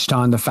like touched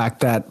on the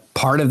fact that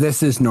part of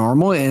this is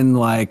normal in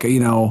like,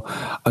 a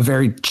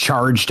very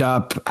charged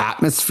up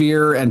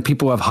atmosphere, and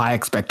people have high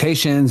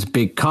expectations,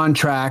 big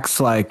contracts.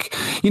 Like,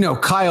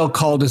 Kyle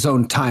called his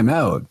own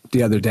timeout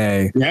the other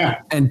day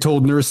and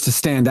told Nurse to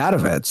stand out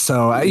of it.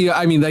 So,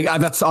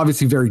 that's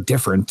obviously very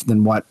different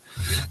than what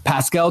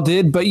Pascal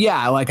did. But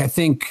I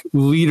think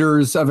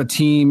leaders of a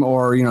team,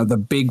 or, the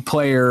big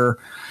player,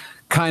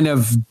 kind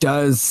of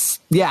does,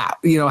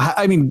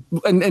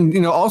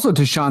 and also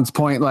to Sean's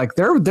point, like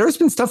there's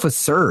been stuff with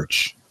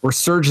Serge where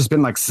Serge has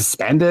been like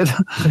suspended,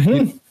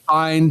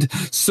 fined.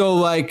 So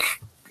like,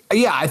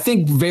 I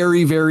think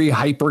very, very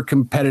hyper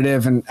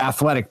competitive and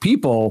athletic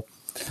people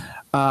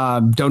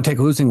don't take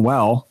losing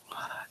well,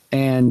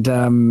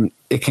 and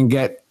it can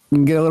get a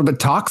little bit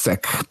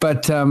toxic.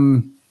 But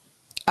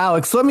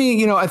Alex, let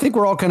me, I think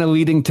we're all kind of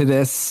leading to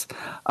this.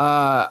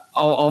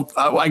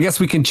 I guess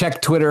we can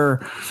check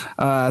Twitter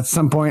at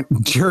some point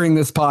during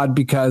this pod,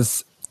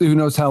 because who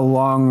knows how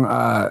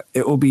long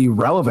it will be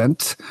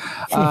relevant.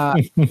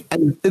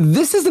 And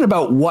this isn't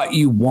about what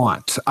you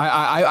want.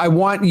 I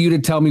want you to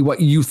tell me what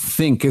you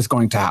think is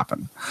going to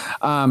happen.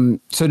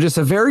 So just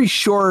a very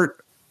short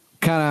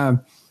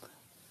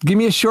give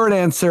me a short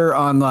answer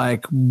on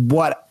like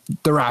what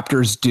the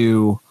Raptors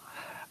do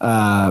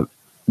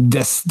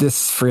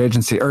this free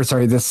agency, or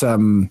sorry, this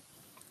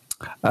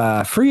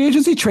free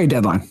agency trade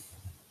deadline.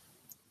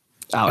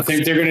 Alex. I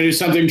think they're going to do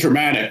something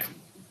dramatic.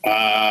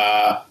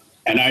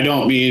 And I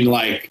don't mean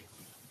like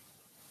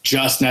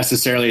just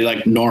necessarily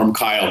like Norm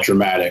Kyle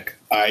dramatic.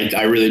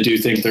 I really do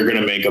think they're going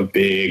to make a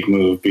big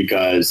move,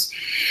 because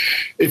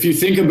if you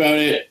think about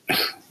it,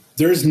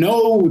 there's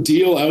no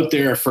deal out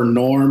there for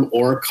Norm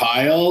or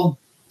Kyle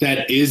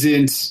that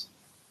isn't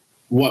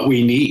what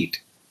we need.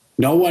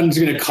 No one's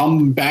going to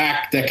come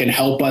back that can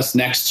help us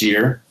next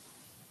year.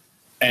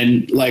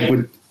 And like,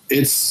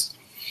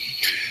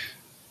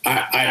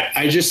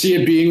 I just see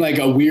it being like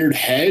a weird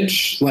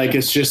hedge. Like,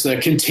 it's just a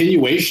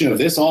continuation of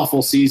this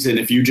awful season.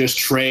 If you just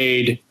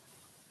trade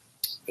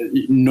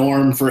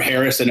Norm for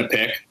Harris and a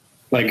pick,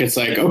 like, it's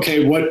like,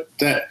 okay,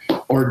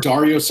 or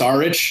Dario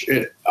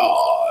Saric.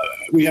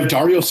 We have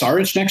Dario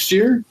Saric next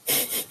year.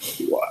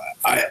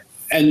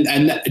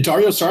 And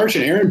Dario Saric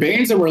and Aaron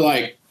Baines, and we're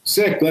like,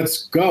 sick,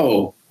 let's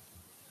go.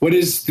 What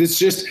is this?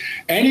 Just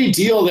any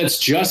deal that's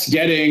just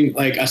getting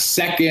like a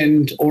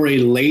second or a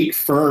late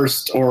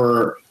first,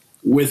 or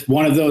with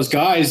one of those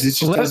guys, it's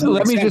just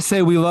let me just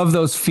say we love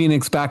those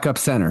Phoenix backup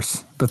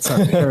centers. But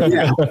sorry.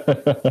 Yeah,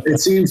 it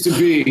seems to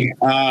be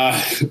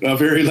a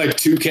very like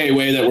 2K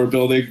way that we're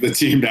building the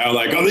team now.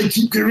 Like, oh, they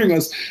keep giving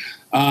us.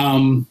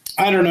 I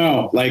don't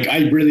know. Like,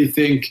 I really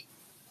think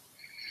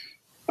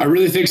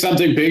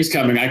something big's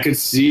coming.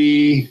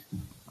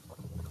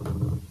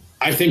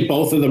 I think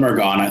both of them are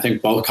gone. I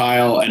think both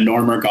Kyle and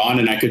Norm are gone,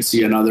 and I could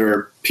see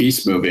another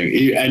piece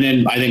moving. And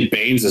then I think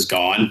Baines is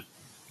gone.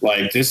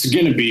 Like, this is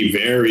going to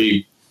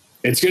be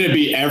it's going to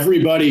be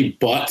everybody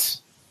but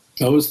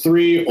those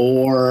three,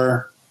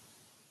 or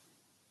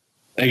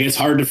like, it's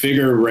hard to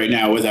figure right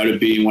now without it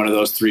being one of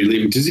those three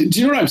leaving. Do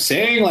you know what I'm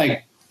saying?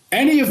 Like,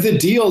 any of the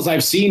deals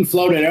I've seen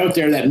floated out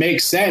there that make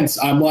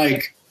sense, I'm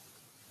like,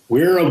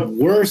 we're a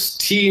worse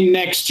team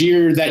next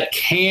year that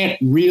can't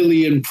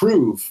really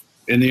improve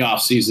in the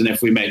offseason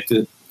if we make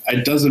it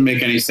doesn't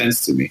make any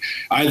sense to me.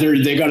 Either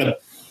they got to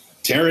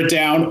tear it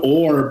down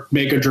or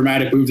make a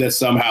dramatic move that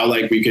somehow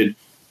like we could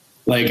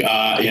like,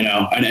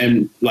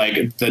 and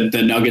like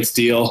the Nuggets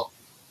deal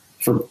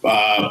for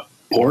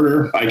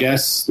Porter, I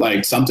guess,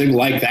 like something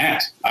like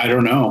that. I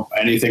don't know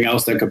anything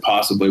else that could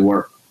possibly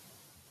work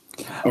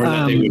or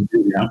that they would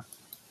do. Yeah.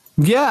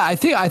 Yeah, I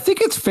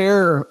think it's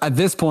fair at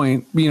this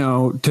point,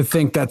 to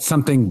think that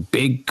something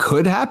big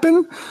could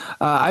happen.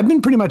 I've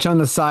been pretty much on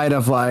the side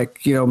of like,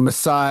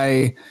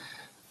 Masai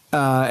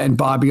and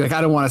Bobby. Like,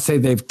 I don't want to say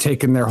they've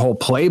taken their whole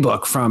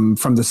playbook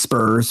from the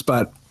Spurs,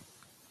 but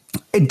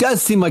it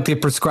does seem like they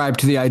prescribe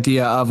to the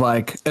idea of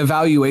like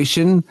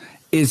evaluation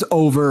is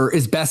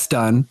best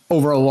done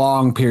over a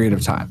long period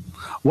of time.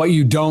 What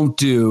you don't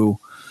do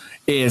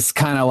is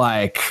kind of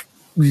like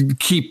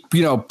keep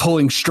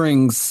pulling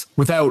strings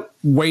without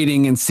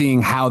waiting and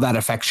seeing how that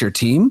affects your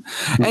team.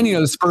 And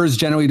the Spurs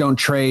generally don't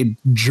trade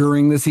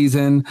during the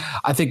season.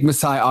 I think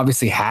Masai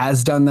obviously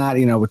has done that,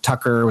 with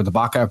Tucker, with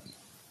Ibaka,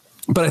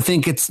 but I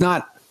think it's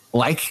not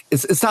like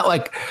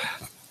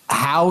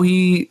how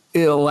he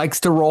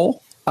likes to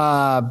roll.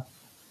 But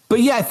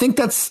yeah, I think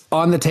that's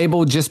on the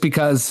table just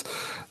because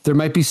there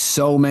might be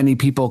so many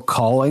people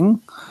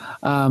calling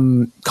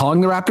the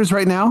Raptors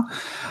right now.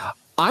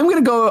 I'm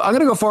gonna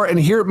go for it, and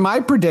here my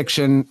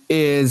prediction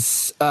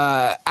is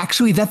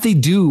actually that they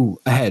do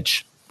a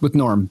hedge with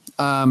Norm,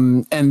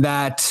 and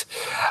that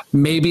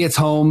maybe it's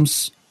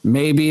Holmes,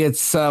 maybe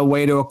it's a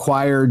way to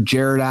acquire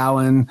Jared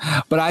Allen,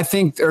 but I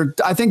think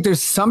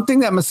there's something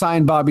that Masai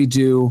and Bobby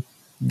do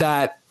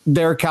that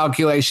their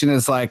calculation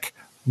is like,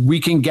 we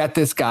can get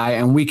this guy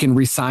and we can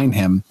re-sign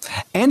him,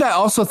 and I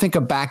also think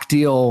a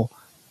backdoor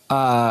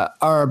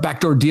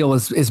deal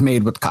is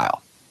made with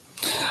Kyle.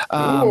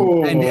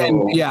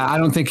 And yeah, I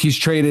don't think he's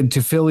traded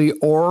to Philly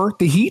or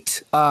the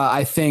Heat.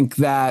 I think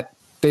that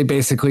they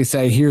basically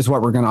say, here's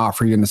what we're going to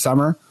offer you in the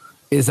summer.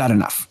 Is that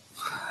enough?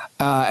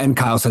 And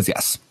Kyle says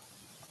yes.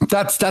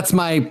 That's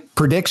my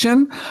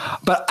prediction.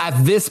 But at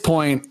this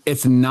point,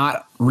 it's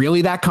not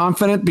really that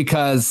confident,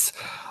 because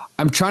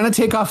I'm trying to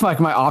take off like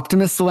my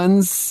optimist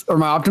lens or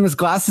my optimist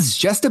glasses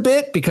just a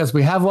bit, because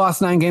we have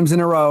lost 9 games in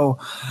a row,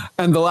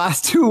 and the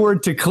last 2 were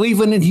to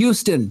Cleveland and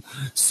Houston.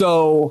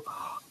 So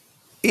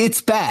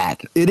it's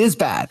bad. It is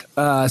bad.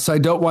 So I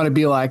don't want to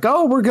be like,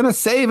 oh, we're going to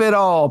save it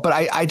all. But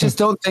I just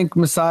don't think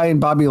Masai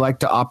and Bobby like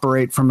to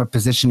operate from a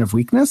position of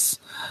weakness.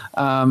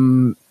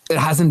 It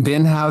hasn't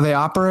been how they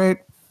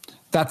operate.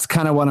 That's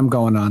kind of what I'm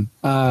going on.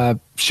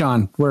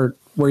 Sean, where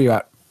Where are you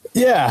at?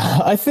 Yeah,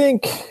 I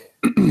think.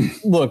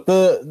 Look,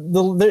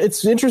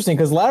 it's interesting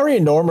because Lowry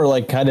and Norm are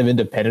like kind of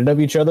independent of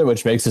each other,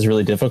 which makes this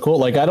really difficult.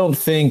 Like, I don't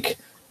think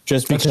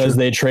just because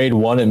they trade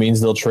one, it means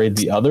they'll trade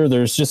the other.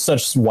 There's just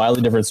such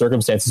wildly different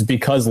circumstances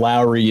because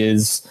Lowry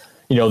is,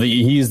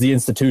 he's the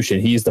institution,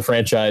 he's the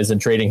franchise,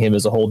 and trading him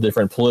is a whole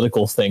different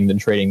political thing than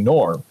trading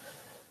Norm.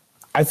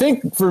 I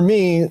think for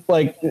me,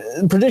 like,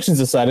 predictions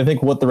aside, I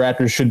think what the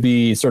Raptors should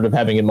be sort of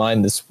having in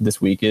mind this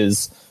week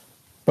is,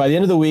 by the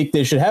end of the week,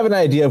 they should have an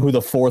idea of who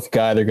the fourth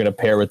guy they're going to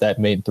pair with that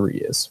main three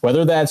is.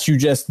 Whether that's you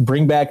just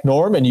bring back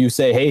Norm and you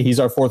say, hey, he's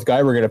our fourth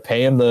guy, we're going to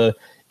pay him the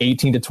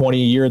 18 to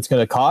 20 a year it's going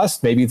to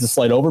cost. Maybe it's a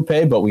slight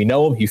overpay, but we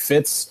know him. He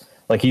fits.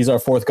 Like, he's our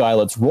fourth guy.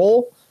 Let's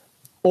roll.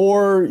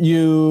 Or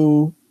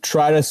you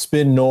try to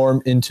spin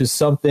Norm into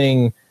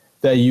something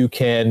that you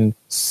can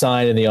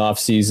sign in the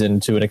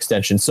offseason to an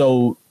extension.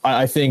 So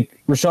I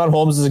think Richaun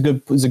Holmes is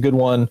a good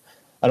one.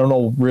 I don't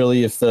know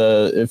really if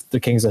the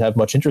Kings would have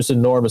much interest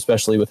in Norm,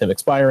 especially with him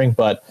expiring,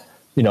 but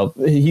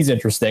he's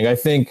interesting. I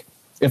think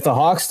if the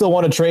Hawks still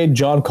want to trade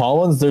John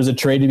Collins, there's a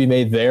trade to be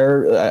made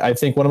there. I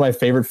think one of my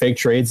favorite fake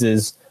trades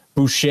is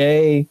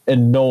Boucher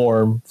and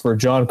Norm for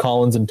John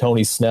Collins and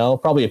Tony Snell.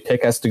 Probably a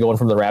pick has to go in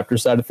from the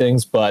Raptors side of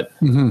things, but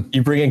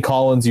you bring in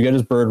Collins, you get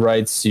his bird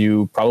rights,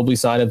 you probably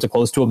sign him to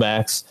close to a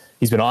max.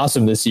 He's been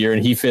awesome this year,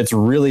 and he fits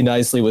really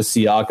nicely with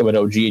Siakam and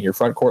OG in your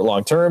front court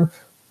long term.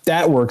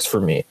 That works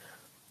for me.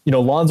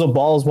 Lonzo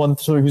Ball is one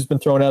who's been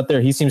thrown out there.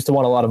 He seems to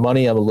want a lot of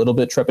money. I'm a little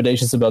bit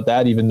trepidatious about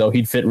that, even though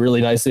he'd fit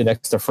really nicely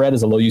next to Fred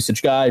as a low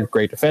usage guy,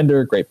 great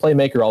defender, great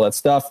playmaker, all that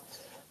stuff.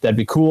 That'd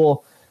be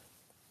cool.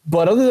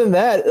 But other than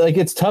that, like,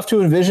 it's tough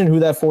to envision who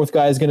that fourth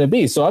guy is going to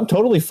be. So I'm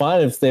totally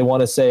fine if they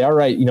want to say, all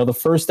right, the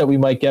first that we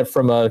might get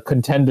from a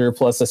contender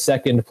plus a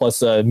second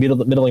plus a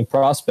middling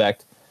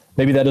prospect,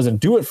 maybe that doesn't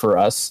do it for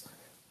us.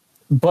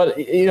 But,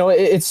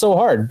 it's so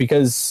hard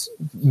because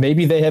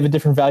maybe they have a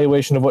different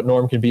valuation of what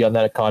Norm can be on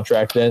that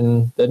contract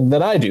than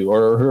I do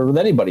or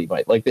anybody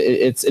might. Like,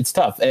 it's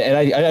tough. And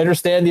I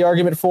understand the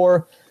argument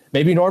for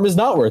maybe Norm is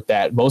not worth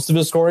that. Most of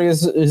his scoring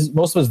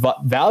most of his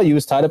value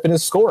is tied up in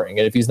his scoring.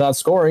 And if he's not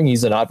scoring,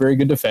 he's a not very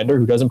good defender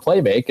who doesn't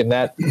play make. And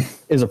that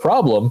is a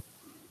problem.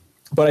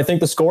 But I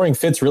think the scoring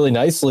fits really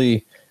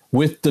nicely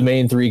with the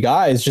main three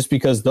guys just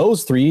because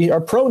those three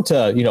are prone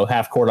to,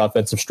 half court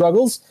offensive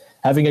struggles.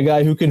 Having a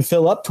guy who can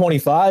fill up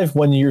 25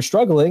 when you're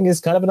struggling is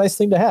kind of a nice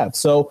thing to have.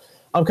 So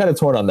I'm kind of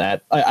torn on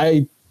that.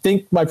 I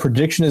think my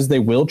prediction is they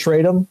will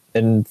trade him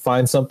and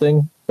find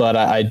something, but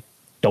I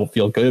don't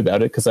feel good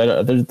about it because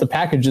the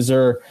packages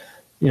are,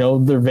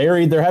 they're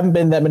varied. There haven't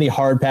been that many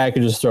hard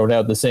packages thrown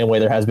out the same way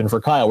there has been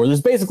for Kyle, where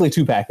there's basically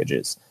two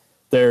packages.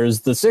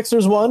 There's the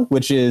Sixers one,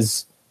 which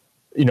is,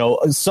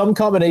 some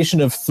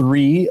combination of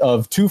three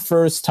of 2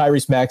 firsts,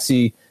 Tyrese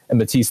Maxey, and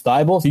Matisse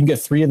Thybulle. If you can get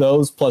 3 of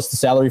those plus the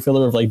salary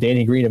filler of like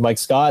Danny Green and Mike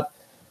Scott,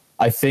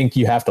 I think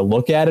you have to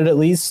look at it at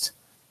least.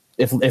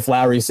 If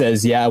Lowry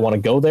says, yeah, I want to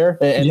go there.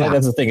 And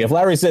that's the thing. If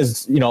Lowry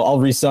says, I'll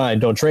resign,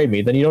 don't trade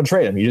me, then you don't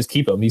trade him. You just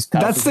keep him.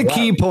 That's the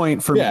key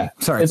point for me.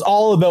 Sorry. It's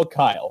all about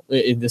Kyle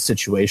in this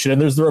situation.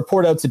 And there's the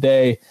report out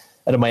today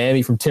out of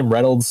Miami from Tim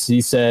Reynolds.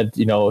 He said,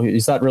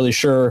 he's not really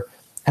sure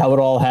how it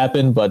all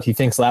happened, but he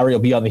thinks Lowry will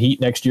be on the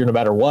Heat next year no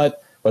matter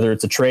what. Whether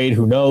it's a trade,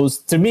 who knows?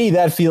 To me,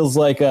 that feels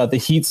like the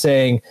Heat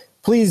saying,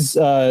 please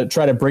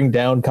try to bring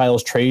down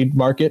Kyle's trade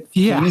market,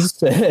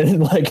 please,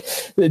 and like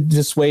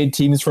dissuade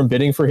teams from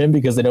bidding for him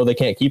because they know they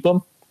can't keep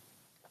him.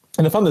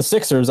 And if I'm the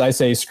Sixers, I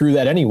say screw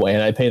that anyway,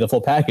 and I pay the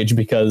full package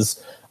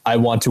because I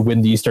want to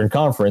win the Eastern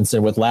Conference.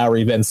 And with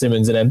Lowry, Ben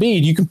Simmons, and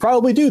Embiid, you can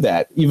probably do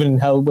that, even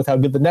with how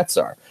good the Nets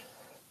are.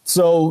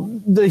 So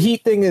the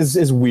Heat thing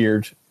is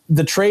weird.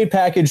 The trade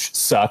package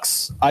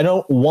sucks. I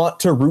don't want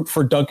to root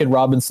for Duncan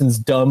Robinson's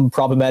dumb,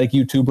 problematic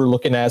YouTuber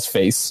looking ass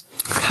face.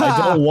 I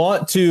don't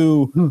want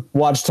to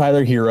watch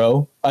Tyler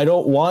Hero. I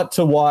don't want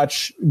to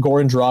watch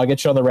Goran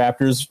Dragic on the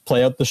Raptors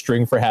play out the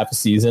string for half a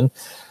season.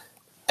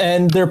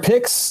 And their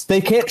picks,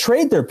 they can't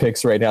trade their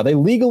picks right now. They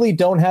legally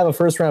don't have a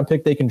first-round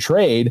pick they can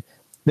trade.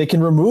 They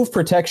can remove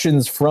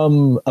protections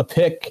from a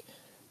pick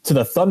to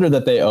the Thunder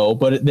that they owe,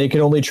 but they can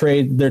only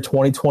trade their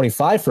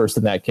 2025 first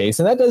in that case.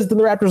 And that does the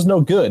Raptors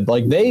no good.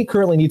 Like, they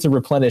currently need to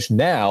replenish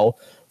now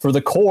for the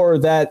core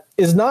that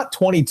is not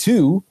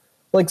 22.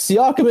 Like,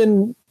 Siakam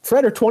and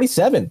Fred are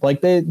 27.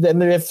 Like, they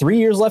have 3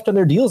 years left on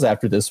their deals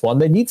after this one.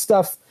 They need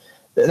stuff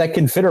that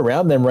can fit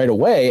around them right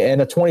away.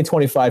 And a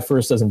 2025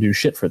 first doesn't do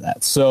shit for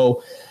that.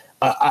 So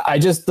I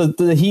just,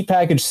 the Heat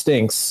package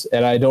stinks.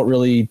 And I don't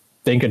really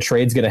think a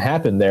trade's going to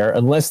happen there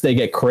unless they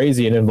get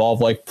crazy and involve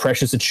like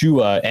Precious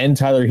Achiuwa and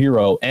Tyler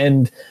Hero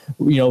and,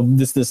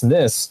 this and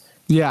this.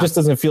 Yeah. It just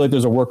doesn't feel like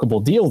there's a workable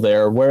deal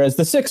there. Whereas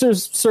the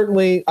Sixers,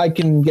 certainly I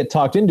can get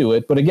talked into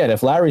it. But again,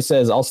 if Lowry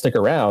says I'll stick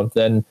around,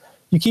 then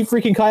you keep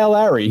freaking Kyle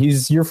Lowry.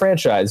 He's your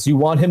franchise. You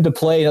want him to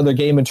play another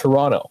game in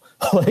Toronto.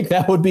 Like,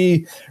 that would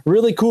be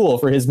really cool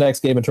for his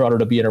next game in Toronto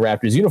to be in a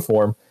Raptors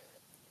uniform.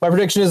 My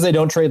prediction is they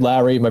don't trade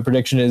Lowry. My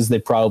prediction is they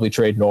probably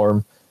trade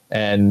Norm.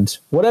 And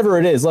whatever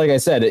it is, like I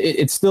said,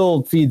 it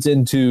still feeds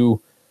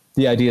into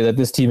the idea that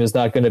this team is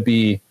not going to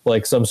be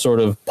like some sort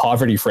of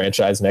poverty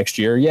franchise next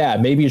year. Yeah,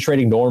 maybe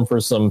trading Norm for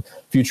some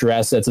future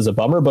assets is a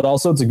bummer, but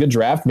also it's a good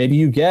draft. Maybe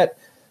you get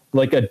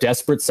like a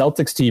desperate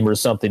Celtics team or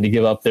something to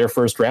give up their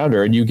first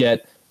rounder, and you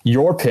get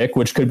your pick,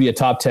 which could be a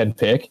top 10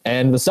 pick,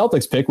 and the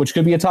Celtics pick, which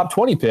could be a top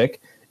 20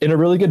 pick in a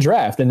really good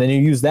draft. And then you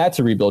use that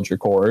to rebuild your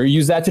core, or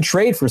use that to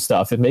trade for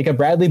stuff and make a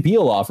Bradley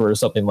Beal offer or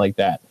something like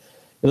that.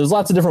 There's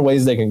lots of different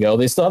ways they can go.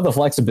 They still have the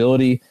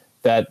flexibility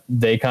that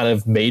they kind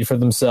of made for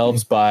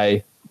themselves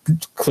by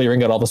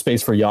clearing out all the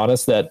space for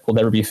Giannis that will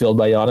never be filled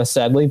by Giannis,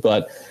 sadly,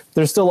 but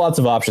there's still lots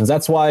of options.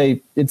 That's why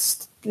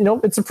it's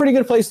a pretty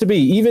good place to be,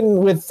 even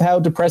with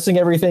how depressing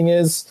everything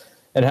is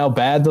and how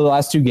bad the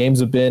last 2 games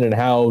have been and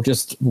how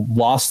just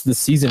lost the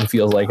season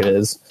feels like it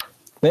is.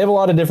 They have a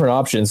lot of different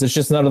options. It's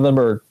just none of them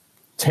are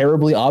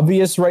terribly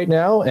obvious right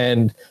now,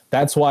 and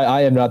that's why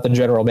I am not the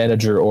general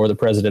manager or the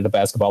president of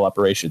basketball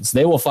operations.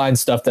 They will find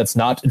stuff that's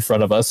not in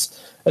front of us,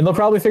 and they'll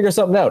probably figure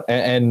something out.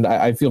 And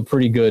I feel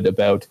pretty good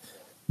about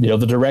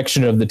the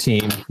direction of the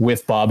team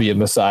with Bobby and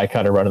Masai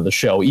kind of running the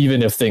show,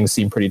 even if things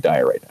seem pretty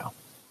dire right now.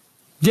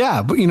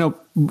 Yeah, but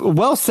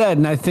well said.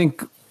 And I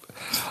think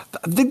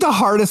the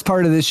hardest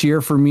part of this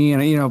year for me,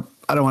 and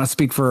I don't want to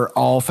speak for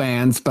all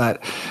fans,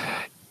 but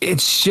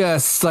it's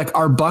just like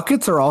our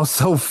buckets are all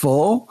so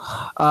full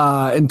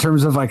in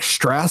terms of like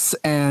stress.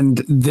 And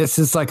this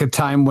is like a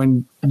time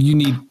when you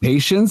need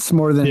patience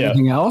more than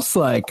anything else.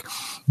 Like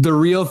the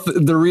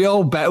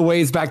real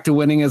ways back to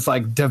winning is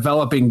like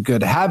developing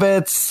good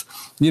habits,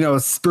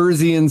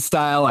 Spursian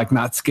style, like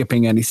not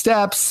skipping any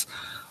steps.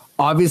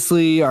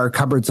 Obviously our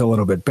cupboard's a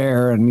little bit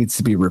bare and needs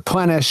to be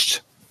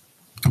replenished.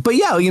 But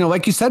yeah,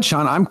 like you said,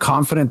 Sean, I'm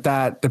confident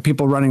that the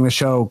people running the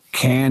show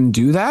can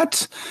do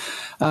that.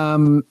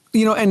 And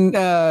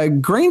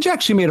Grange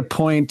actually made a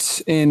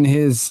point in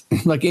his,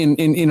 like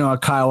in a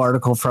Kyle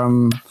article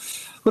from a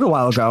little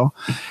while ago.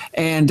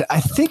 And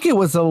I think it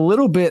was a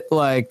little bit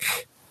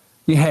like,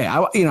 hey,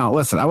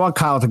 listen, I want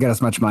Kyle to get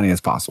as much money as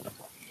possible.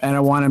 And I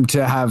want him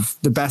to have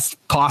the best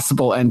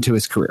possible end to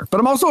his career. But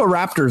I'm also a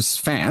Raptors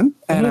fan,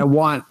 and I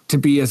want to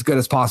be as good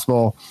as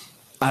possible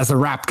as a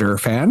Raptor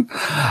fan.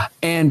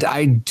 And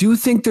I do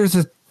think there's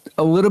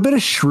a little bit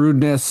of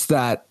shrewdness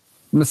that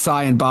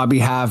Masai and Bobby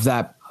have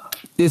that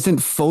isn't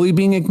fully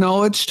being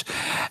acknowledged.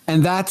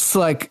 And that's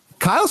like,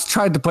 Kyle's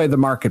tried to play the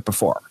market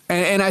before.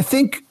 And I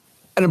think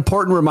an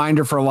important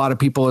reminder for a lot of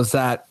people is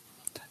that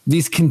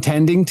these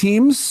contending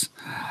teams,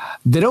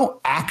 they don't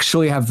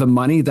actually have the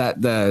money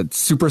that the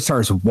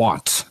superstars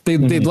want.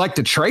 They'd like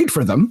to trade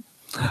for them.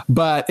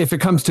 But if it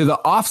comes to the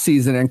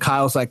offseason and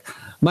Kyle's like,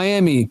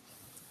 Miami,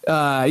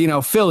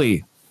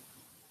 Philly,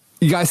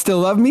 you guys still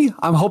love me?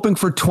 I'm hoping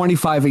for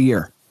 25 a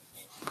year.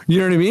 You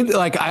know what I mean?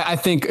 Like, I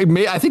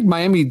think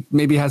Miami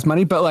maybe has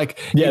money, but like,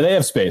 they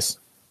have space.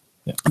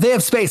 Yeah. They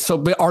have space.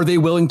 So are they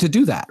willing to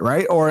do that?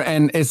 Right.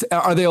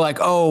 Are they like,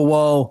 oh,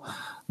 well,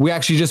 we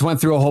actually just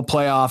went through a whole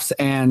playoffs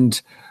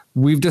and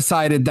we've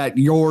decided that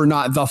you're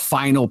not the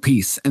final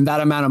piece, and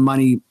that amount of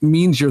money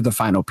means you're the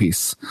final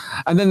piece.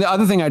 And then the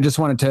other thing I just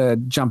wanted to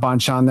jump on,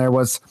 Sean, there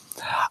was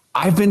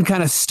I've been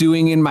kind of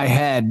stewing in my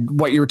head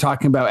what you were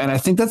talking about. And I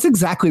think that's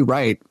exactly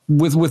right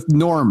with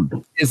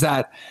Norm, is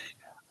that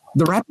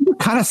the Raptors are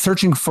kind of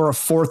searching for a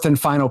fourth and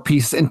final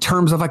piece in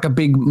terms of like a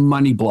big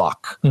money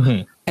block.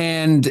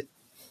 And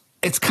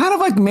it's kind of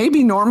like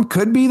maybe Norm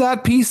could be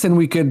that piece and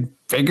we could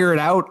figure it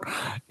out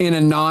in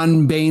a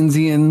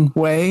non-Bainesian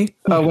way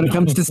when it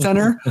comes to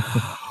center,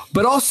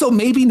 but also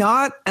maybe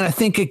not. And I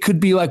think it could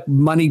be like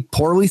money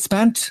poorly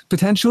spent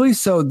potentially.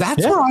 So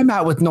that's where I'm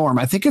at with Norm.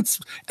 I think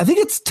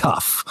it's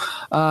tough.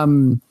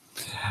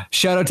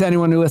 Shout out to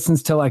anyone who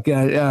listens to like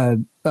Nate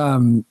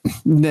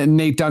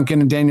Duncan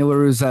and Daniel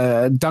LaRue's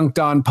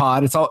Dunked On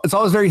pod. It's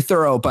always very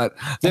thorough, but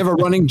they have a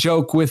running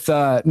joke with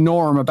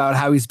Norm about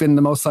how he's been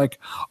the most like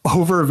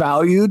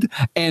overvalued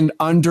and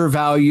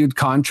undervalued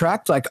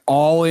contract, like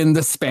all in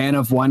the span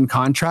of one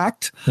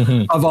contract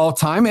of all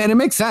time. And it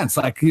makes sense.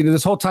 Like,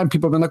 this whole time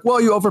people have been like, well,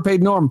 you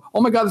overpaid Norm.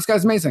 Oh my God, this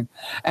guy's amazing.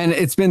 And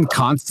it's been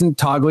constant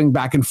toggling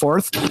back and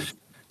forth.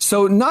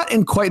 So not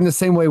in quite in the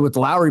same way with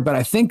Lowry, but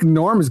I think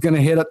Norm is going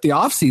to hit up the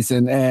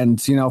offseason.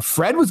 And,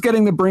 Fred was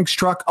getting the Brinks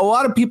truck. A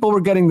lot of people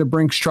were getting the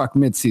Brinks truck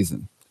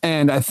midseason.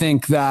 And I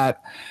think that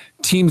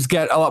teams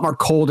get a lot more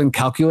cold and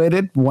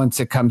calculated once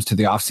it comes to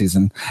the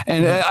offseason.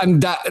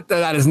 And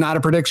that is not a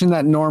prediction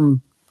that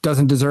Norm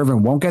doesn't deserve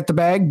and won't get the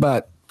bag,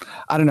 but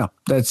I don't know.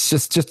 That's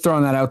just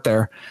throwing that out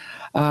there.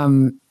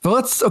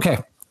 But okay.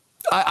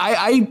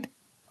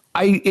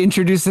 I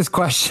introduced this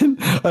question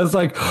as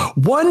like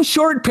one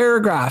short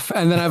paragraph,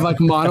 and then I've like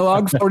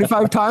monologued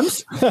 45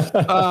 times.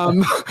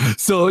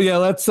 So yeah,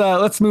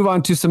 let's move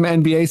on to some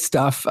NBA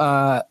stuff.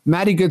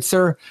 Matty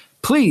Goodsir,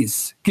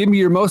 please give me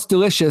your most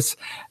delicious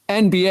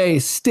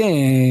NBA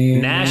sting.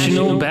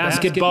 National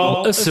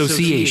Basketball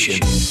Association.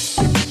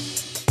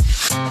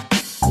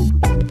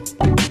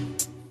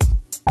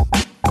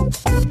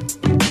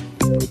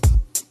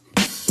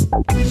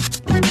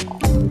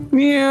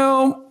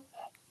 Meow.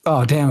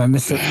 Oh, damn, I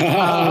missed it.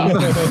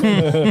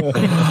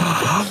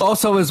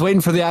 Also, was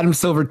waiting for the Adam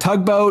Silver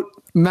tugboat.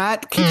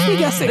 Matt keeps me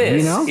guessing,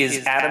 This you know?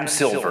 is Adam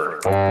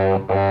Silver.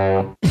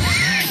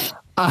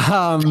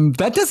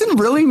 That doesn't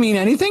really mean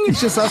anything.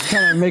 It's just us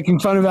kind of making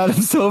fun of Adam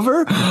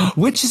Silver,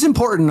 which is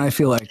important, I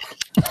feel like.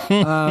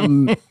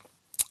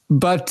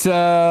 But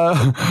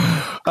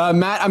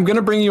Matt, I'm going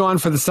to bring you on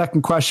for the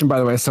second question, by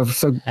the way. So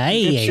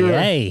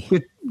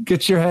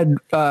get your head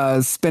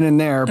spinning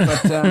there.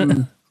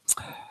 But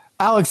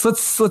Alex,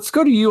 let's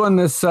go to you on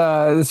this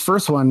this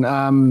first one.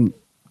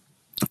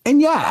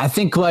 And yeah, I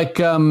think like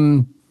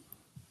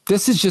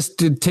this is just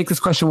to take this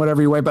question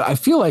whatever way, but I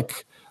feel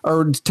like,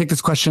 or take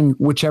this question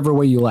whichever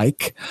way you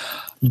like.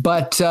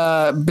 But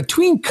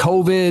between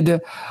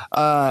COVID,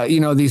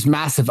 these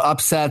massive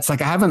upsets,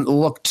 like I haven't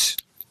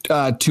looked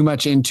too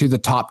much into the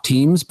top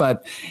teams,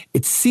 but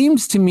it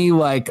seems to me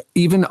like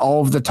even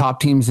all of the top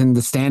teams in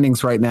the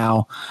standings right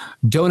now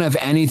don't have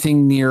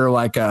anything near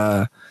like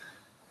a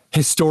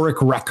historic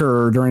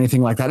record or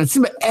anything like that. It's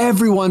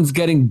everyone's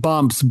getting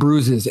bumps,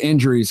 bruises,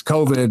 injuries,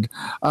 COVID,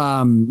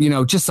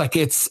 just like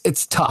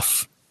it's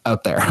tough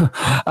out there.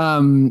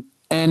 And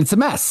it's a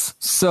mess.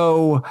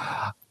 So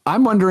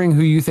I'm wondering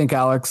who you think,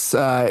 Alex,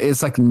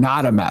 is like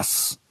not a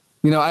mess.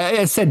 You know,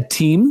 I said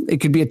team, it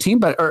could be a team,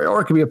 but, or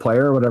it could be a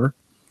player or whatever.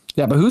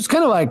 Yeah. But who's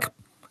kind of like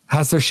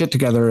has their shit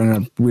together in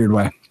a weird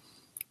way?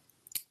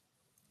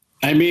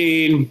 I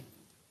mean,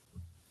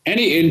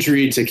 any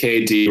injury to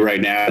KD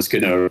right now is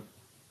going to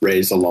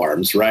raise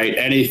alarms, right?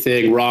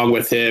 Anything wrong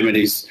with him, and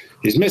he's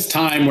missed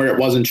time where it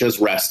wasn't just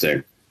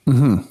resting.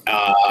 Mm-hmm.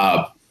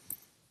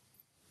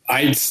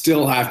 I'd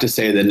still have to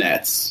say the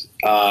Nets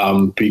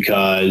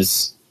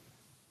because,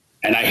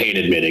 and I hate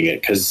admitting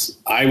it, because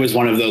I was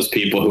one of those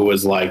people who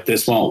was like,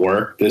 this won't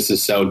work. This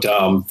is so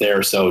dumb.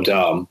 They're so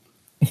dumb.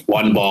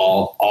 One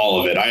ball, all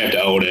of it. I have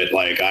to own it.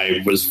 Like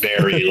I was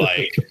very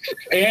like,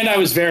 and I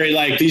was very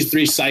like, these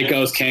three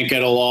psychos can't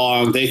get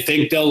along. They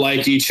think they'll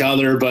like each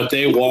other, but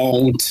they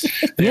won't.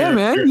 Yeah,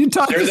 man, you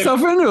talked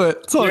yourself into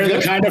it. They're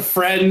the kind of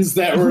friends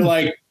that were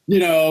like,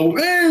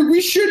 hey,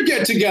 we should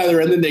get together.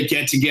 And then they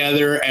get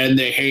together and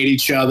they hate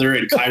each other.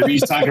 And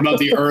Kyrie's talking about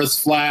the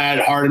Earth's flat.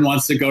 Harden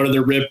wants to go to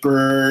the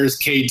Rippers.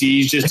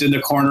 KD's just in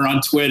the corner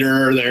on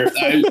Twitter.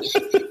 And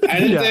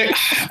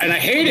I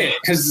hate it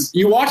because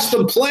you watch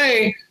them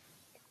play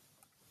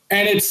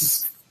and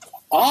it's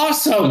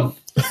awesome.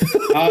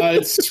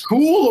 It's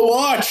cool to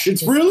watch.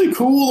 It's really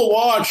cool to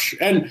watch.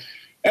 And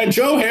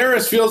Joe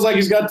Harris feels like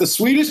he's got the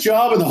sweetest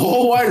job in the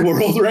whole wide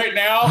world right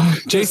now.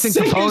 Jason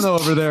Capono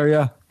over there,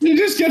 yeah. He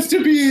just gets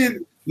to be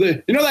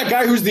that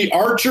guy who's the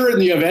Archer in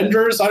the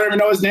Avengers? I don't even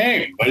know his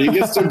name, but he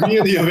gets to be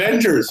in the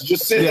Avengers.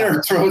 Just sit there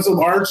and throw some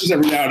arches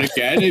every now and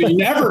again, and he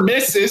never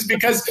misses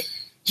because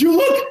you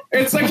look,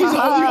 it's like he's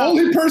the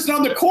only person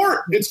on the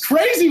court. It's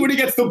crazy when he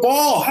gets the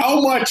ball, how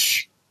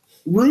much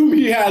room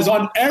he has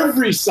on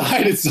every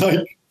side. It's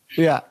like,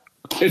 yeah.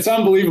 It's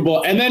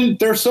unbelievable. And then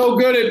they're so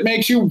good, it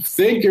makes you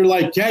think, you're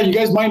like, yeah, you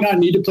guys might not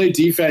need to play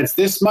defense.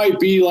 This might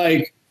be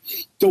like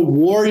the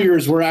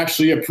Warriors were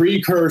actually a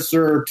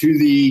precursor to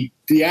the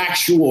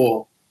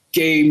actual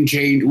game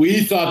change.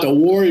 We thought the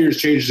Warriors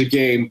changed the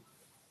game.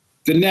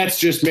 The Nets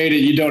just made it.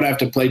 You don't have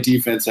to play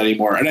defense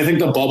anymore. And I think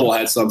the bubble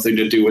had something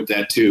to do with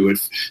that too. It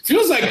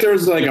feels like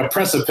there's like a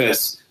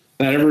precipice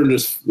that everyone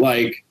just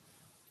like,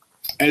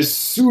 as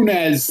soon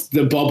as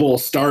the bubble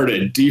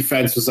started,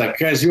 defense was like,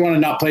 guys, you want to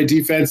not play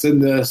defense in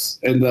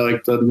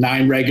the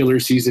 9 regular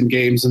season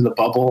games in the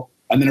bubble?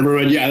 And then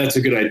everyone, yeah, that's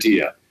a good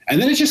idea.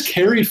 And then it just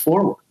carried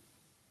forward.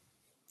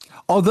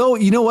 Although,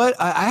 you know what?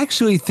 I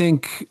actually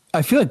think,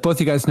 I feel like both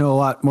you guys know a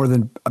lot more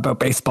about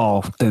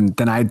baseball than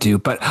I do.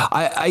 But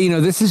I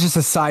this is just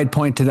a side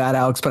point to that,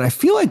 Alex, but I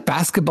feel like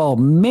basketball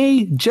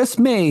may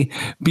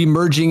be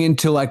merging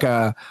into like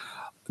a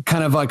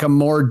kind of like a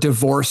more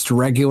divorced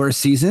regular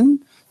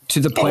season to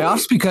the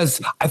playoffs,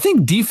 because I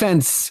think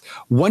defense,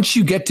 once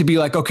you get to be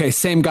like, okay,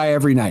 same guy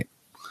every night,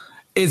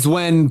 is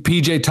when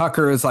PJ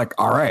Tucker is like,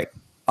 all right,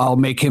 I'll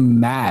make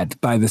him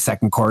mad by the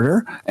second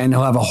quarter and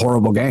he'll have a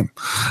horrible game.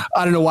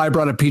 I don't know why I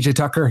brought up PJ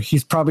Tucker.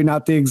 He's probably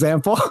not the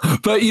example,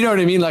 but you know what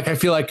I mean? Like, I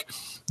feel like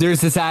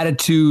there's this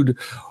attitude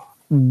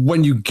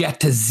when you get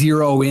to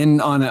zero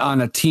in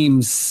on a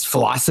team's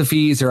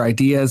philosophies or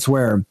ideas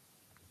where,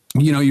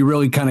 you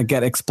really kind of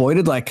get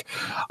exploited. Like,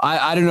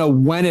 I don't know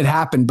when it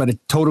happened, but it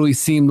totally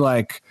seemed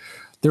like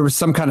there was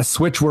some kind of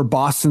switch where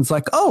Boston's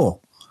like, oh,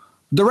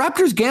 the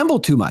Raptors gamble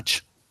too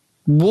much.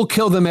 We'll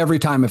kill them every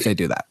time if they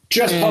do that.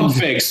 Pump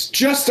fakes.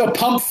 Just a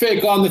pump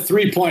fake on the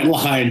 3-point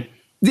line.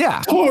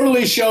 Yeah.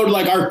 Totally showed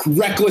like our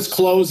reckless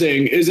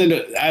closing isn't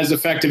as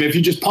effective if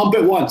you just pump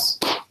it once.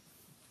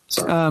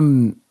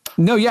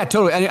 No, yeah,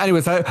 totally.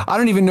 Anyways, I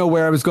don't even know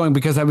where I was going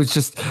because I was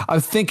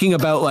thinking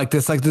about like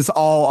this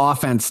all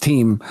offense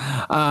team.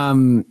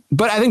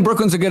 But I think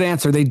Brooklyn's a good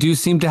answer. They do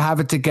seem to have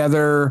it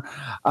together,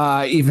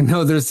 even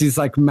though there's these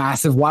like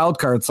massive wild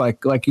cards,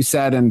 like you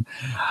said.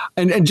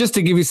 And just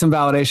to give you some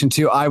validation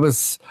too,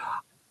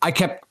 I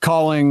kept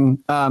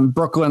calling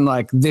Brooklyn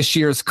like this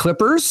year's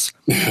Clippers,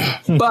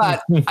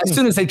 but as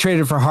soon as they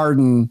traded for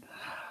Harden,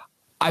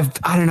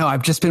 I don't know.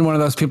 I've just been one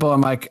of those people.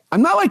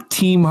 I'm not like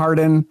Team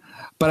Harden,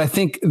 but I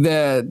think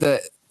the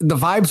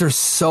vibes are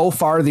so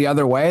far the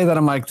other way that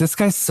I'm like, this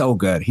guy's so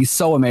good. He's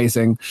so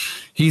amazing.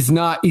 He's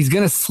going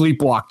to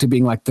sleepwalk to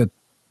being like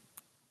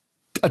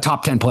a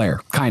top 10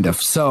 player kind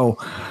of. So,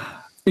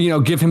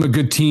 give him a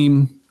good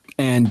team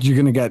and you're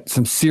going to get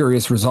some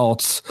serious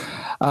results.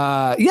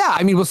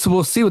 I mean,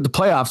 we'll see with the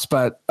playoffs,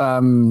 but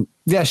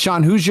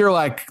Sean, who's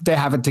your they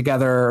have it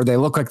together or they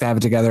look like they have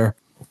it together?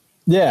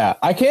 Yeah,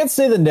 I can't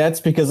say the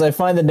Nets because I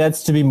find the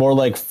Nets to be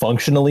more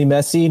functionally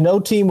messy. No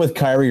team with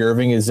Kyrie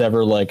Irving is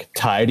ever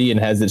tidy and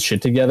has its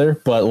shit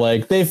together,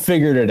 but they've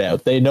figured it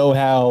out. They know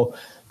how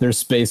their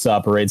space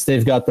operates.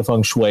 They've got the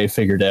feng shui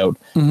figured out.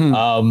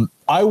 Mm-hmm.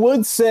 I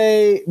would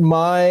say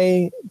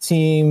my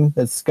team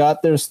that's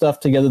got their stuff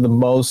together the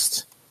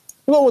most,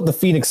 with the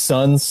Phoenix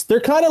Suns.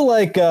 They're kind of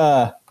like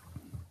a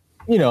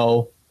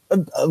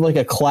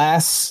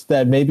class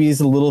that maybe is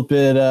a little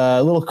bit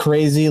a little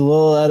crazy, a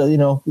little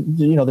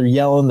they're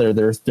yelling,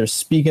 they're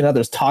speaking out,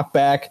 there's talk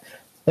back,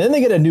 and then they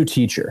get a new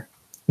teacher,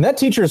 and that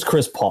teacher is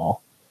Chris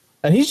Paul,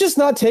 and he's just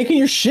not taking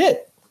your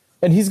shit,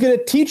 and he's going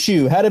to teach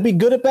you how to be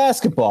good at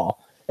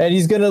basketball, and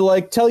he's going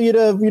to tell you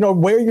to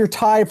wear your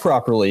tie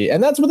properly,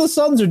 and that's what the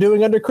Suns are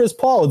doing under Chris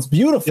Paul. It's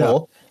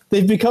beautiful. Yeah.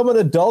 They've become an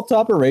adult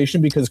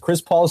operation because Chris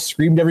Paul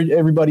screamed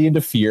everybody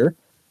into fear.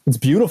 It's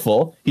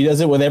beautiful. He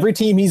does it with every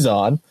team he's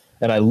on.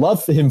 And I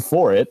love him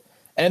for it.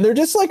 And they're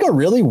just a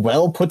really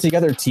well put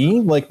together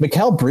team.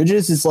 Mikal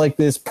Bridges is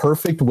this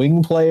perfect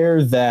wing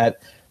player that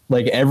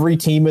every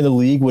team in the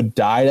league would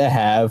die to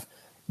have.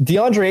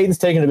 DeAndre Ayton's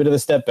taken a bit of a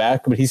step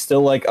back, but he's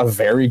still a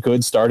very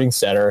good starting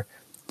center.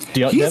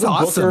 He's Devin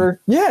awesome. Booker,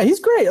 yeah, he's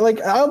great. A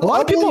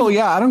lot of people,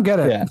 I don't get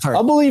it. Yeah,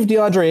 I'll believe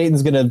DeAndre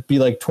Ayton's going to be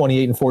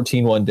 28 and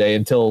 14 one day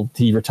until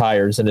he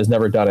retires and has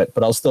never done it,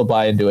 but I'll still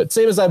buy into it.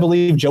 Same as I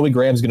believe Joey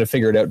Graham's going to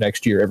figure it out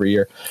next year, every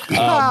year.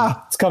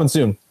 It's coming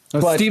soon.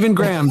 Stephen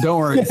Graham, don't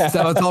worry. Yeah.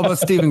 So it's all about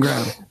Stephen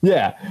Graham.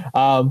 Yeah.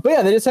 But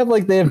yeah, they just have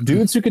they have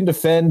dudes who can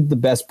defend the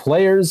best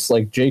players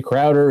like Jay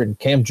Crowder and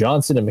Cam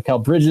Johnson and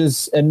Mikal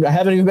Bridges. And I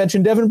haven't even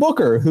mentioned Devin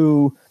Booker,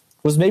 who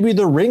was maybe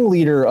the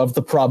ringleader of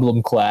the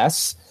problem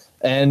class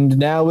and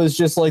now is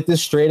just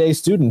this straight A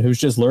student who's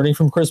just learning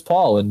from Chris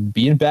Paul and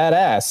being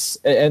badass.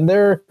 And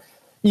they're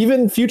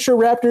even future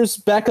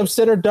Raptors backup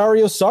center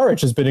Dario Saric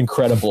has been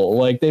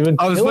incredible. They've been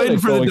waiting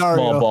for the Dario.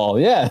 Small ball.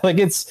 Yeah.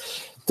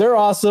 They're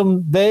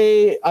awesome.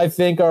 They, I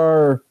think,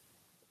 are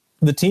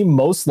the team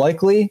most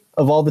likely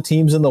of all the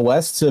teams in the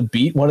West to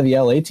beat one of the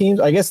LA teams.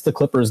 I guess the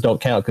Clippers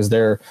don't count because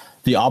they're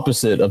the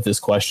opposite of this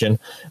question.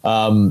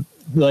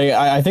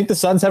 I think the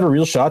Suns have a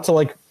real shot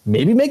to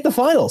maybe make the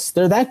finals.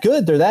 They're that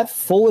good. They're that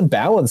full and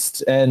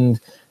balanced and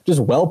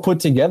just well put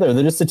together.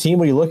 They're just a team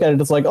when you look at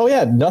it, it's oh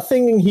yeah,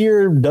 nothing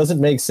here doesn't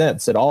make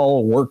sense. It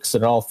all works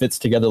and it all fits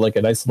together like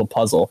a nice little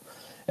puzzle.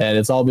 And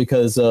it's all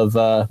because of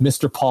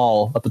Mr.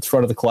 Paul up at the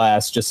front of the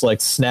class, just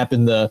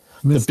snapping the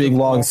big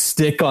long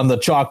stick on the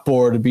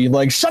chalkboard and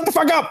being shut the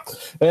fuck up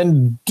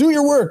and do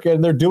your work.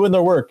 And they're doing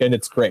their work and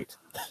it's great.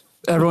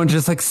 Everyone's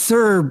just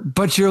sir,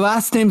 but your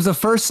last name's a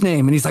first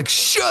name. And he's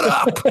shut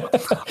up.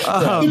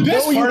 The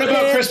best part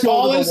about Chris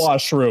Paul is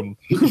washroom.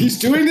 He's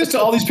doing this to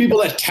all these people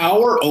that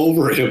tower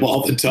over him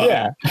all the time.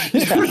 Yeah.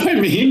 You know what I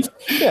mean?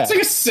 Yeah. It's a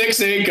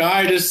 6'8"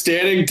 guy just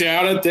standing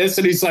down at this.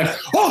 And he's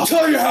I'll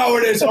tell you how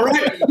it is. All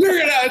right.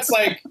 It's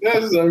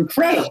this is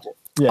incredible.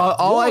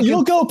 Yeah.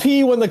 You'll go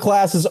pee when the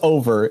class is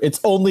over. It's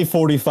only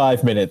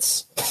 45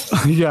 minutes.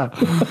 Yeah.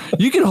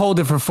 You can hold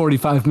it for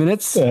 45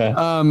 minutes. Yeah.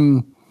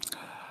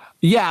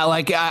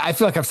 I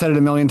feel I've said it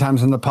a million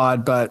times in the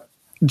pod, but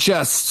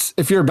just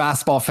if you're a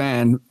basketball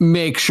fan,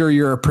 make sure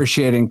you're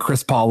appreciating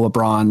Chris Paul,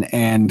 LeBron,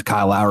 and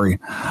Kyle Lowry,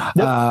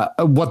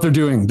 what they're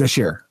doing this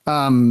year.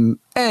 And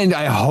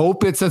I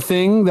hope it's a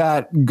thing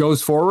that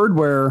goes forward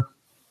where,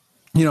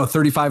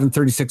 35 and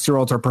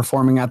 36-year-olds are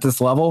performing at this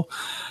level,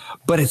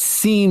 but it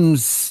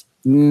seems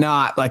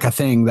not like a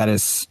thing that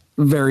is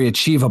very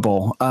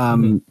achievable.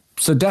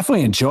 So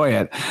definitely enjoy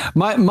it.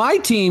 My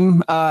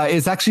team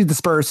is actually the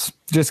Spurs,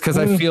 just because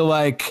I feel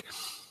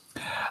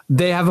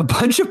they have a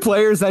bunch of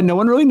players that no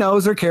one really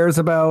knows or cares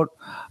about.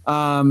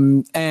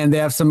 And they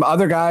have some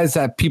other guys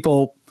that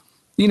people,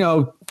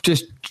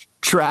 just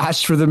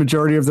trashed for the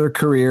majority of their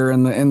career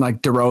in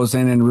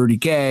DeRozan and Rudy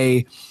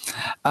Gay.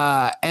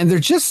 And they're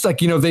just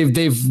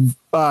they've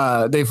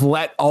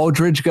let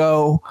Aldridge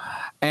go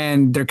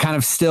and they're kind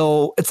of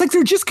still, it's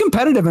they're just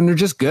competitive and they're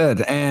just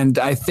good. And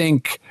I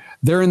think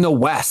they're in the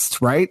West,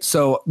 right?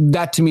 So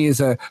that to me is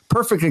a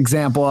perfect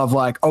example of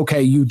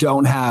okay, you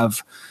don't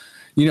have,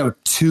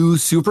 two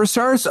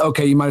superstars.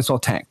 Okay, you might as well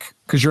tank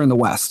because you're in the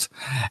West.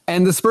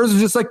 And the Spurs are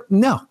just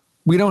no,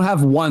 we don't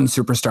have one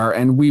superstar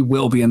and we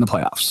will be in the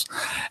playoffs.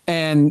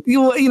 And,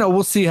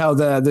 we'll see how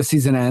the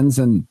season ends.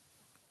 And,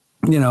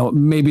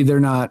 maybe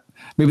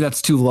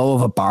that's too low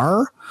of a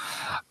bar.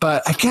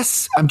 But I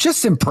guess I'm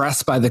just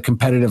impressed by the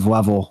competitive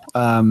level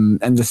and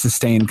the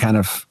sustained kind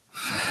of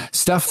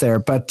stuff there.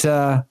 But,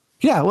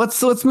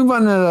 let's move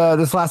on to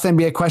this last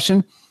NBA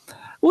question.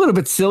 A little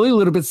bit silly, a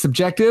little bit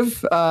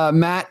subjective.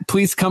 Matt,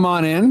 please come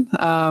on in.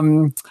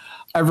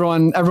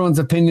 Everyone's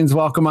opinions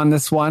welcome on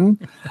this one.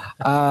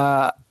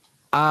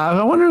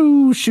 I wonder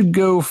who should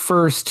go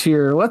first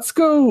here. Let's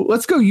go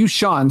you,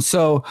 Sean.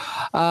 So,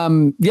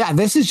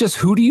 this is just,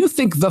 who do you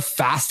think the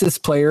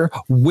fastest player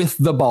with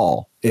the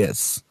ball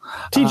is?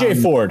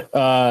 TJ Ford.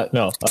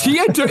 No.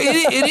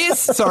 It is.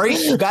 Sorry.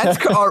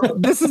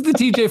 This is the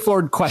TJ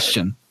Ford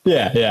question.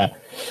 Yeah.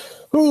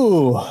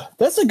 Ooh,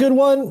 that's a good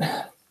one.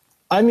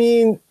 I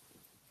mean,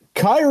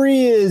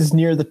 Kyrie is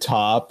near the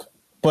top,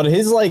 but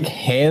his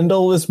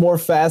handle is more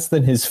fast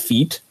than his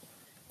feet.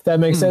 If that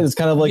makes sense. It's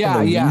kind of like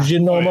an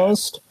illusion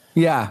almost.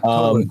 Yeah,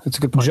 totally. That's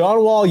a good point.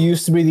 John Wall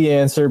used to be the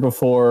answer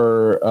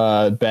before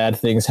bad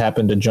things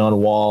happened to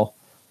John Wall.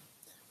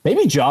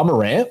 Maybe Ja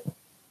Morant.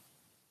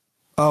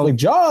 Oh,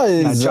 Ja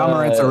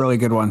Morant's a really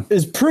good one.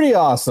 Is pretty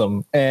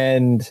awesome,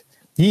 and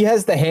he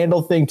has the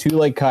handle thing too,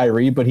 like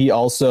Kyrie, but he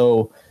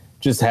also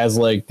just has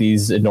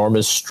these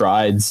enormous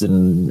strides,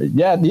 and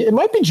it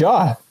might be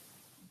Ja.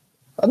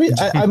 I mean,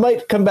 I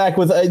might come back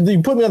with you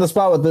put me on the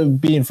spot with the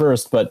being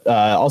first, but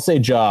I'll say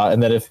Ja,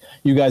 and then if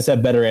you guys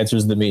have better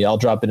answers than me, I'll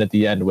drop in at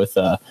the end with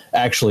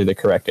actually the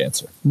correct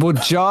answer. Well,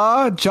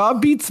 Ja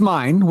beats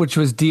mine, which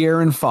was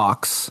De'Aaron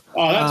Fox.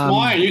 Oh, that's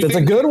mine. That's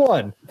a good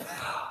one.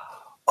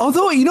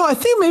 Although, I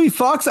think maybe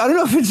Fox, I don't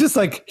know if it's just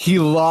he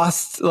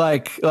lost,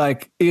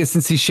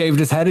 since he shaved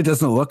his head, it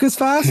doesn't look as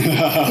fast. You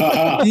know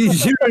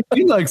what I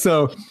mean?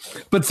 So,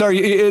 but sorry,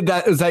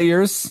 is that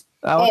yours?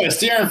 Oh,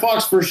 it's De'Aaron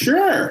Fox for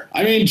sure.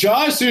 I mean,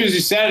 Ja, as soon as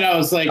you said it, I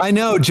was like, I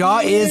know, Ja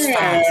is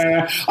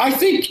fast. I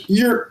think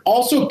you're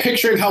also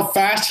picturing how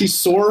fast he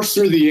soars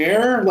through the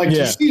air. Did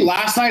you see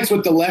last night's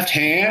with the left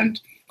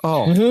hand?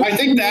 Oh, I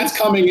think that's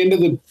coming into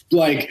the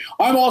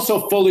I'm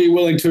also fully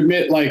willing to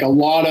admit a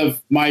lot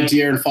of my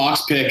De'Aaron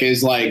Fox pick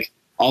is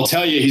I'll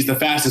tell you, he's the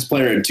fastest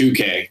player in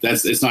 2K.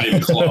 It's not even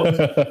close.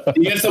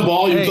 He gets the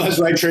ball, you press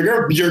right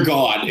trigger, you're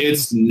gone.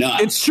 It's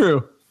nuts. It's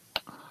true.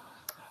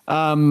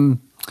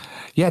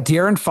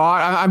 De'Aaron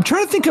Fox. I'm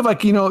trying to think of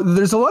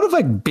there's a lot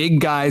of big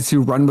guys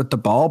who run with the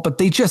ball, but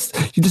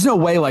there's no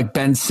way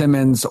Ben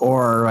Simmons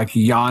or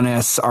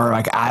Giannis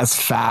are as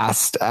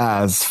fast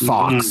as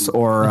Fox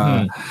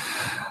or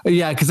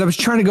because I was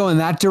trying to go in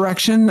that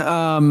direction.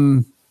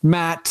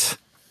 Matt,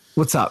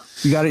 what's up?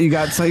 You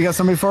got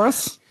somebody for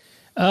us?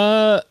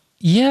 I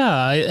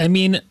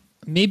mean,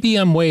 maybe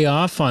I'm way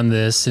off on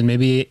this, and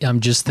maybe I'm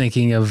just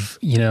thinking of,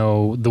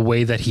 the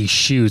way that he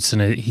shoots,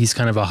 and he's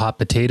kind of a hot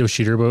potato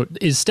shooter. But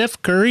is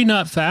Steph Curry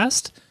not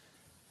fast?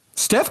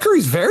 Steph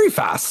Curry's very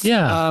fast.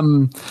 Yeah.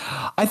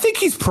 I think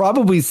he's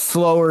probably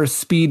slower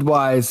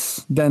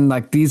speed-wise than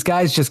these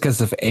guys just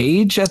because of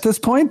age at this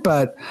point.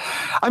 But,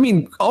 I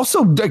mean,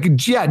 also,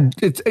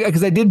 it's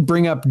because I did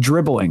bring up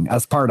dribbling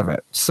as part of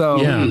it.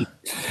 So,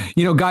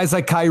 guys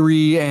like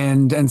Kyrie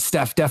and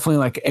Steph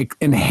definitely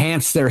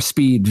enhance their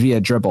speed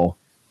via dribble.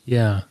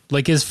 Yeah.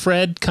 Is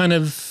Fred kind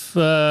of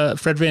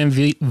Fred Van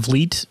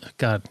Vliet?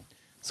 God,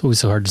 it's always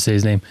so hard to say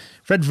his name.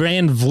 Fred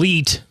Van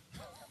Vliet.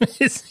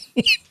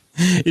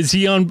 Is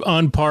he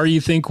on par,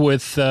 you think,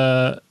 with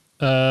Steph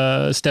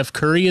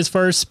Curry as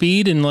far as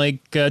speed and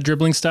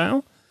dribbling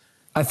style?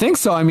 I think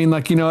so. I mean,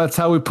 that's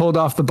how we pulled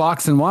off the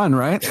box and won,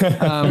 right?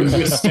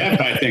 With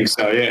Steph, I think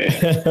so.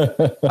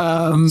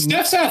 Yeah.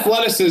 Steph's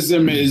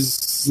athleticism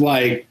is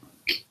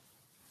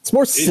it's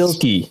more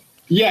silky.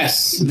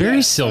 Yes,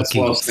 very silky.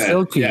 Well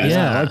silky.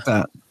 Yeah, I like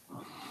that.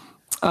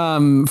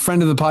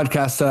 Friend of the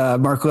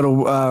podcast, Mark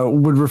Little,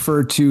 would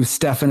refer to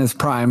Steph in his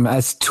prime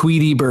as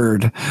Tweety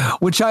Bird,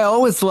 which I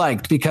always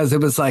liked because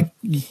it was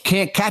you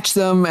can't catch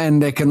them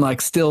and they can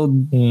still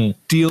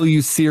deal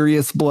you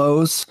serious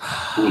blows.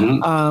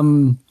 I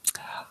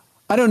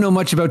don't know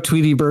much about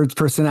Tweety Bird's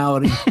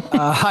personality.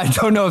 I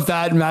don't know if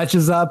that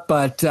matches up,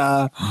 but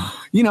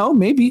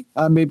maybe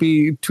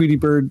Tweety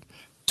Bird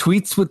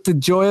tweets with the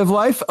joy of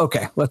life.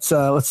 Okay, let's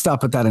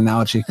stop with that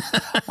analogy.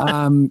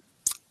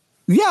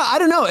 I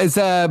don't know.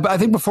 But I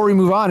think before we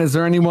move on, is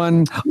there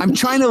anyone? I'm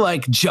trying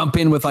to jump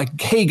in with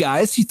hey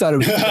guys, you thought it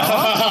was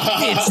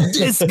it's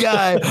this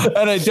guy,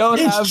 and I don't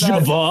have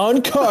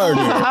Javon Carter.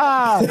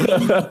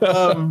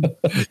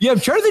 I'm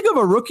trying to think of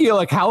a rookie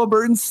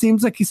Halliburton.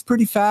 Seems like he's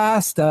pretty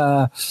fast.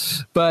 But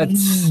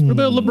what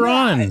about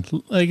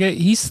LeBron?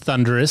 He's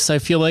thunderous. I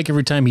feel like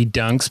every time he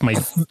dunks,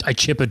 I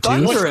chip a tooth.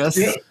 Thunderous.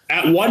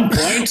 At one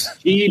point,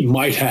 he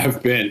might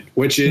have been,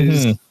 which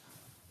is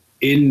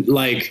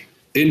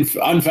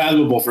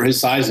unfathomable for his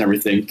size and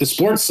everything. The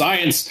sports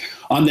science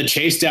on the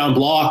chase down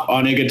block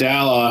on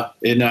Iguodala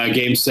in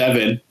Game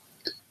 7,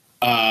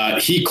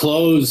 he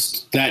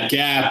closed that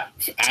gap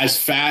as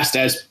fast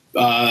as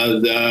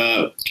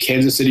the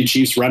Kansas City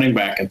Chiefs running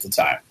back at the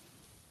time.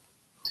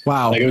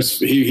 Wow!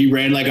 He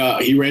ran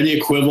the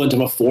equivalent of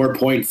a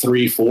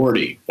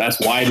 4.340. That's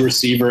wide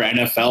receiver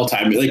NFL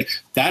time.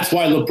 That's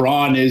why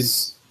LeBron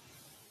is.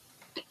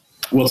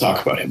 We'll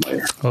talk about him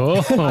later.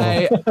 Oh,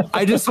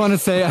 I just want to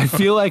say, I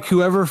feel like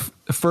whoever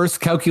first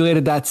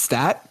calculated that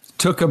stat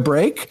took a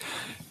break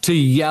to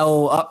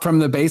yell up from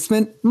the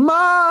basement,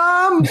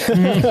 "Mom!" for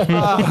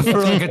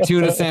like a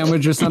tuna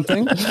sandwich or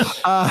something.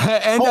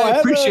 I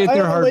appreciate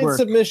their hard work.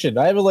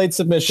 I have a late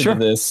submission to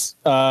this.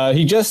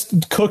 He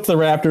just cooked the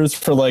Raptors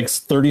for like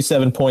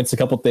 37 points a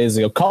couple of days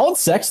ago. Colin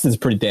Sexton's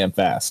pretty damn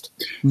fast.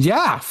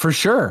 Yeah, for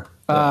sure.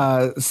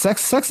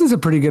 Sexton's a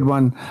pretty good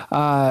one.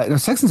 No,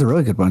 Sexton's a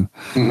really good one.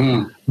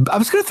 Mm-hmm. I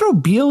was going to throw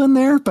Beal in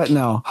there, but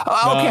no.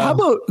 Okay, how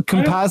about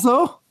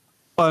Campazzo?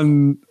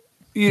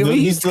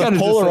 He's the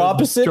polar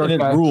opposite, and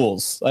it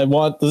rules. I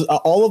want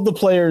all of the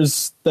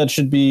players that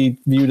should be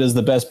viewed as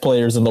the best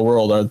players in the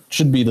world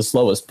should be the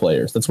slowest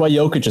players. That's why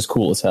Jokic is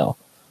cool as hell.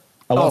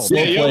 I want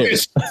slow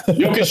players.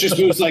 Jokic just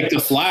moves like the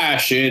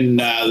Flash in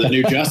the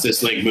new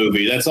Justice League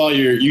movie. That's all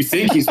you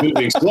think he's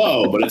moving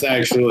slow, but it's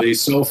actually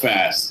so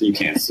fast you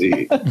can't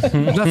see.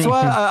 That's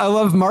why I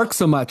love Mark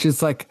so much.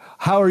 It's like,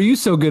 how are you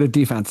so good at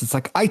defense? It's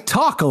like, I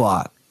talk a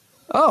lot.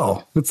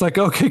 Oh, it's like,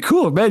 okay,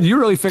 cool, man. You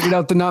really figured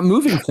out the not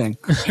moving thing.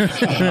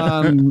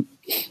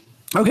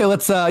 Okay,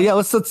 let's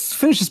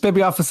finish this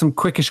baby off with some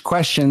quickish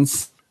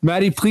questions.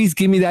 Maddie, please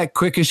give me that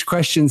quickish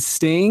question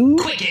sting.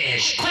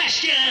 Quickish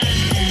question.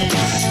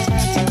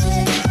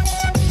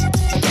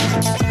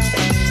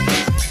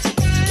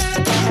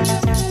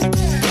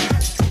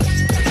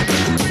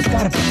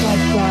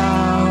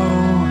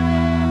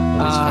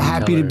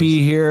 Happy to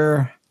be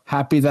here.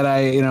 Happy that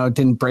I,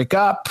 didn't break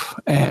up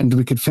and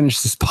we could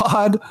finish this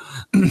pod.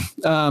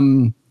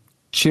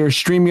 Cheers,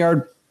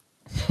 StreamYard.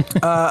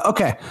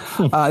 Okay.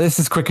 This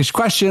is quickish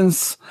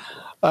questions.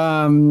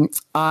 I'm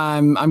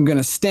going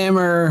to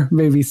stammer,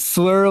 maybe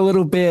slur a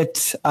little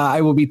bit.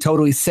 I will be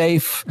totally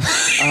safe.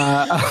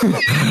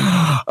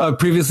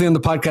 Previously on the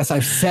podcast,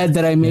 I've said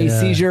that I may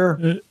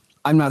seizure.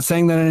 I'm not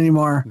saying that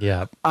anymore.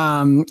 Yeah.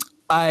 I'm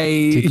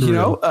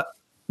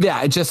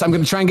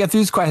going to try and get through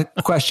these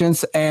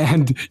questions,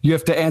 and you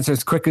have to answer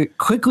as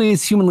quickly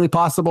as humanly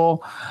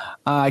possible.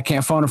 I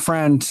can't phone a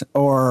friend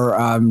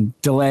or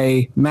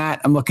delay. Matt,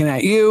 I'm looking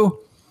at you.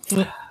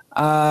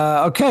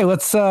 Okay,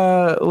 let's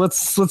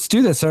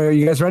do this. Are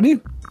you guys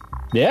ready?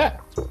 Yeah.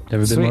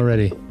 Never been more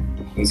ready.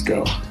 Let's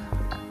go.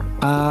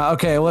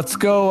 Okay, let's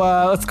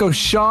go.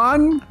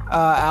 Sean,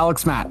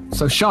 Alex, Matt.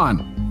 So Sean,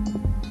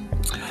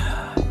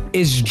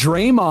 is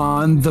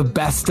Draymond the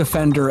best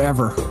defender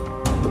ever?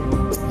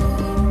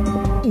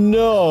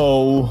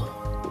 No.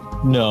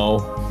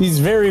 He's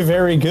very,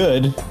 very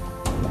good.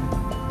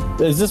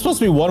 Is this supposed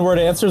to be one-word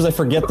answers? I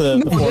forget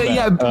the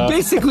format.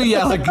 Basically,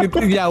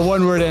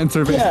 one-word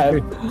answer,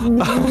 basically.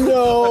 Yeah,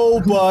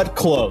 no, but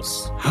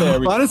close.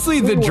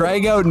 Honestly, the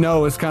drag-out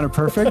no is kind of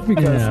perfect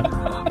because,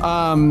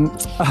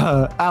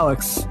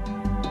 Alex,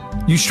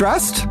 you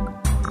stressed?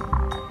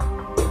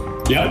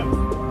 Yep,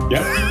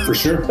 for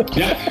sure.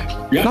 Yeah.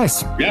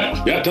 Nice.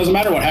 Yeah. It doesn't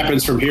matter what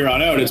happens from here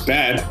on out. It's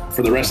bad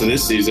for the rest of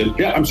this season.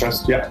 Yeah, I'm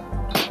stressed. Yeah.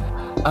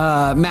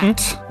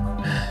 Matt.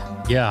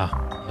 Yeah.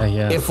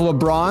 If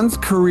LeBron's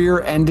career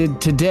ended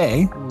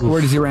today,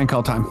 where does he rank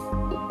all time?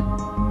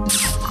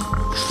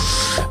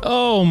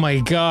 Oh my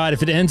God!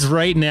 If it ends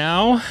right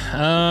now,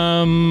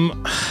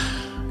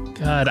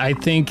 God, I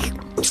think.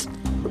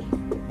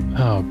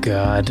 Oh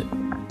God.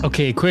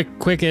 Okay,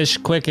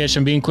 quickish.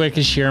 I'm being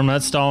quickish here. I'm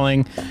not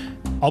stalling.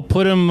 I'll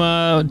put him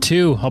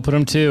 2.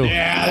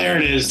 Yeah, there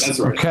it is. That's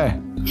right. Okay.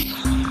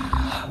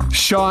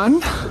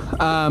 Sean,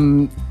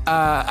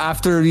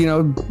 after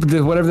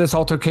whatever this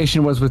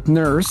altercation was with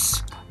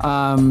Nurse,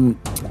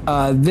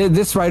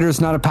 this writer is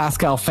not a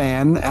Pascal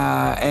fan,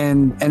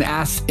 and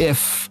asks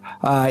if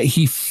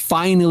he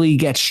finally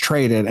gets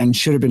traded and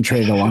should have been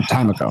traded a long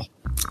time ago.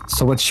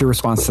 So, what's your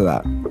response to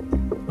that?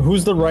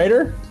 Who's the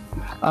writer?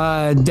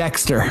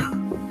 Dexter.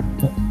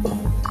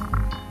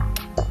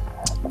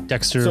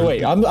 So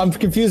wait, I'm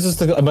confused as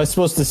to, am I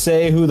supposed to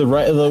say who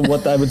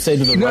what I would say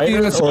to the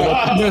writer?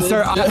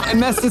 Sir, I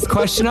messed this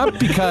question up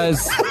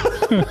because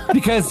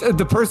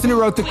the person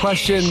who wrote the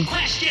question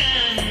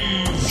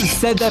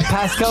said that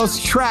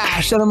Pascal's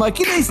trash, and I'm like,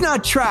 he's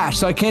not trash,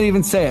 so I can't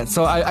even say it.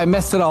 So I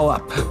messed it all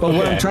up. But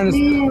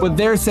what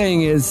they're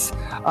saying is,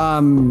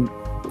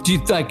 do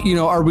you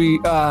are we?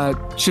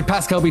 Should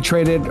Pascal be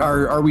traded?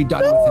 Are we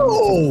done with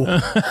him?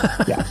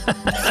 Yeah,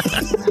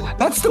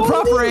 that's the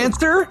proper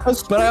answer.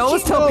 But I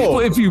always tell people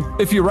if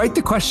you write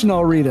the question,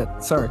 I'll read it.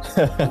 Sorry,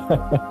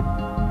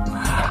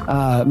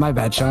 my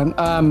bad, Sean.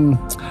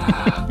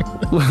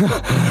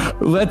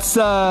 Let's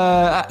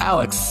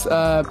Alex.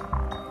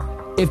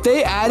 If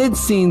they added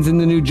scenes in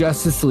the new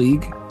Justice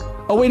League.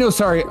 Oh wait, no,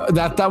 sorry.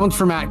 That one's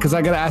for Matt because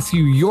I got to ask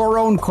you your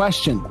own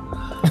question.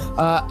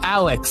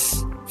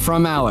 Alex.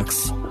 From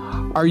Alex,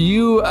 are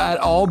you at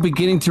all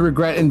beginning to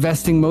regret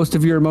investing most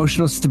of your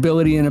emotional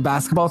stability in a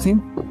basketball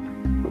team?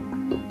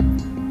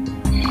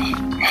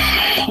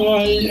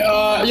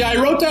 I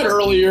wrote that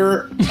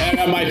earlier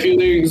and my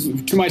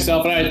feelings to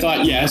myself, and I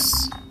thought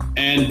yes,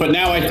 but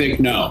now I think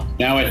no.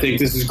 Now I think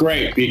this is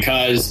great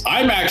because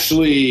I'm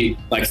actually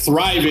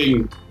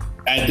thriving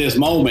at this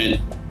moment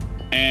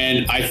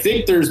And I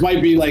think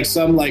might be like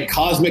some like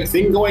cosmic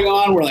thing going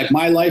on where like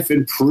my life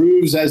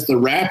improves as the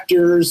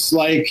Raptors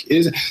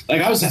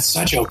I was at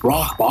such a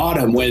rock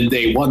bottom when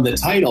they won the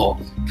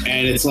title.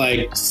 And it's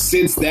like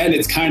since then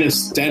it's kind of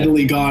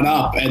steadily gone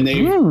up and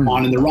they've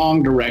gone in the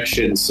wrong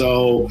direction.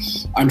 So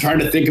I'm trying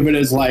to think of it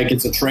as like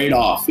it's a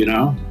trade-off, you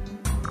know?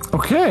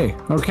 Okay.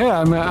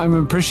 I'm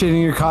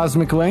appreciating your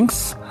cosmic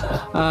links.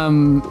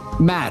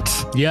 Matt.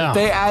 Yeah.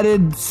 They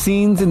added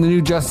scenes in the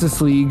new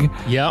Justice League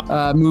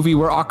movie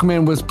where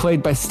Aquaman was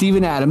played by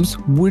Steven Adams.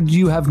 Would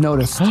you have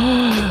noticed?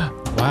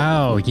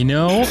 Wow.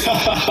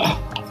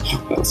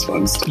 That's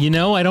fun stuff.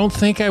 I don't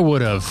think I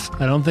would have.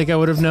 I don't think I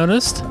would have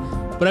noticed,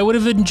 but I would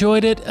have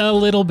enjoyed it a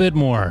little bit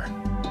more.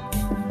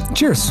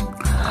 Cheers.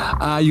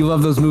 You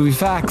love those movie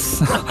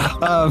facts.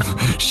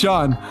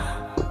 Sean.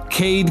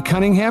 Cade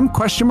Cunningham, ?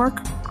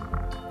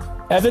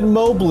 Evan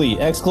Mobley, ! Ooh.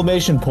 I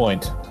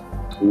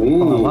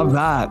love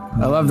that.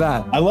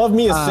 I love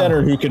me a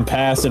center who can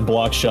pass and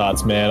block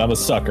shots, man. I'm a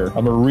sucker.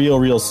 I'm a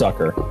real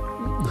sucker.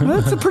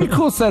 That's a pretty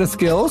cool set of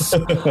skills.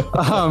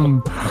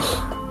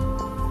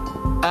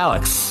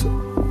 Alex,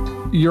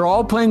 you're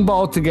all playing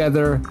ball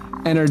together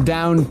and are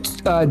down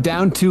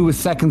 2 with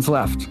seconds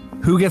left.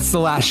 Who gets the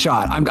last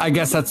shot? I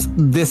guess that's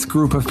this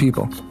group of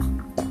people.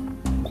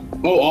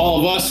 Oh, all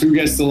of us. Who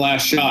gets the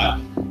last shot?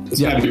 It's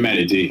gotta be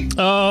Matty D.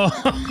 Oh.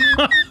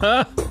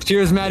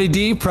 Cheers, Matty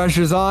D.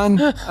 Pressure's on.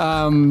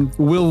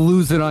 We'll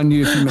lose it on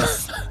you if you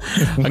miss.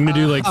 I'm going to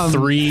do like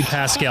 3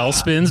 Pascal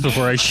spins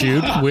before I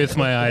shoot with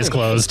my eyes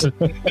closed.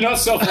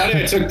 It's so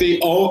funny. I took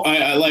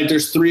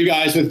there's 3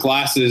 guys with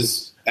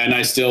glasses. And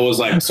I still was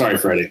like, sorry,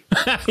 Freddie.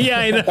 Yeah,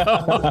 I know.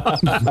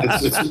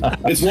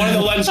 It's one of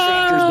the lens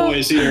crafters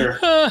boys here.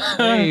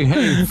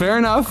 Hey, fair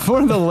enough.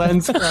 One of the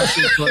lens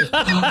crafters boys.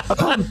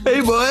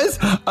 Hey, boys.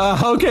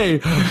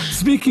 Okay,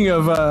 speaking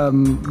of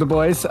the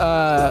boys,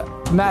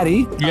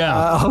 Maddie.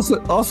 Yeah.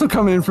 Also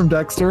coming in from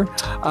Dexter.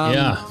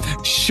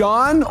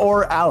 Sean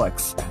or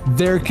Alex,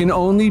 there can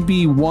only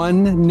be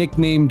one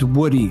nicknamed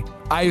Woody.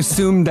 I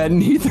assume that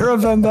neither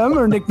of them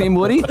are nicknamed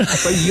Woody,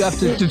 but you have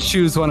to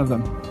choose one of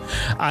them.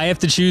 I have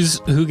to choose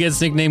who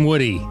gets nicknamed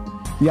Woody.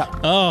 Yeah.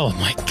 Oh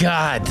my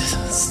God.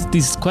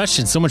 These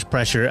questions, so much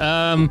pressure.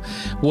 I'm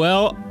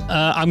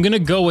going to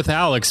go with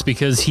Alex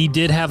because he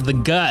did have the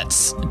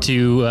guts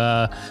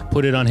to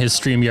put it on his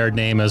StreamYard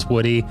name as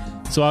Woody.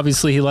 So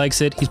obviously he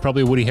likes it. He's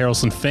probably a Woody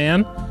Harrelson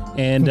fan.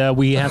 And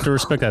we have to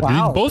respect that.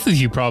 Wow. Both of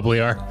you probably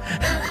are.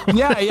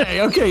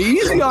 Yeah. Okay,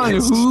 easy on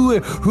who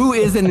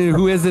isn't a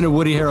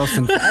Woody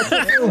Harrelson?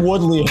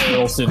 Woodley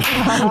Harrelson.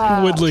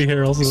 Woodley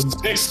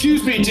Harrelson.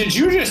 Excuse me, did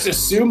you just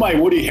assume my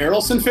Woody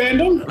Harrelson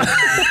fandom?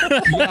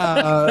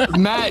 Yeah,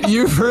 Matt,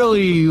 you're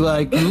really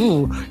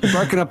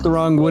barking up the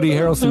wrong Woody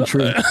Harrelson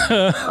tree.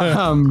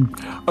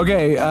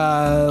 Okay,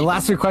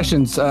 last 3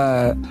 questions.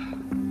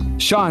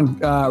 Sean,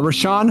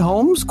 Rashawn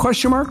Holmes, ?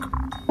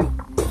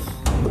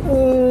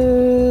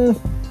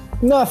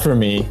 Not for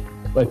me,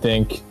 I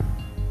think.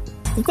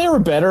 If they were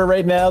better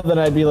right now, then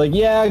I'd be like,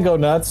 yeah, go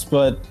nuts,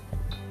 but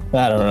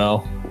I don't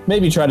know.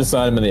 Maybe try to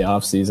sign him in the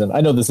offseason.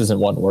 I know this isn't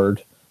one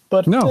word,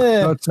 but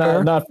it's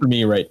not for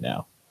me right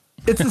now.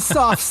 It's a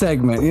soft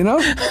segment, you know?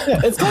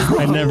 Yeah,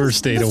 I never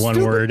stayed a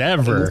one word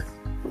ever.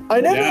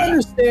 I never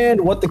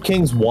understand what the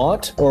Kings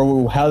want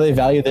or how they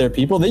value their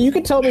people. That you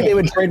could tell me they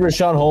would trade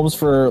Rashawn Holmes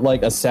for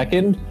like a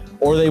second,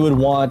 or they would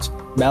want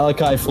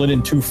Malachi Flynn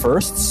in 2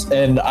 firsts,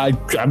 and I'd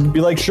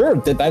be like, sure,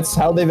 that's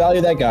how they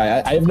value that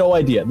guy. I have no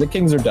idea. The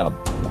Kings are dumb.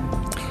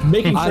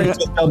 Making trades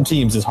with dumb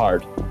teams is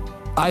hard.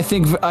 I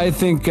think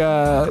Vivek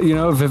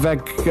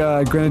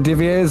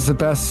Grenadivier is the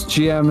best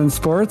GM in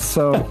sports,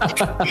 so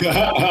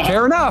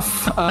fair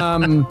enough.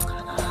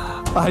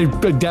 I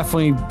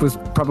definitely was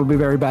probably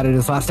very bad at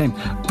his last name.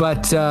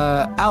 But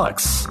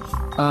Alex,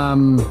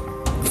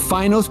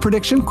 finals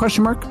prediction, ?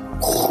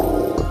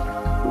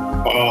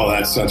 Oh,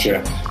 that's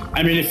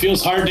it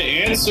feels hard to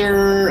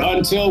answer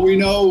until we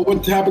know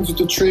what happens with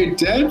the trade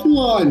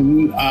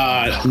deadline.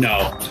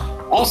 No.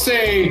 I'll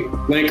say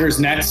Lakers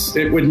Nets.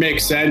 It would make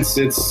sense.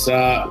 It's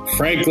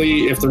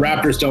frankly, if the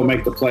Raptors don't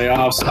make the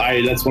playoffs,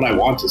 that's what I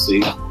want to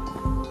see.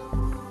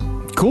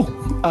 Cool.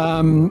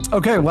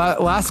 Okay,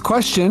 last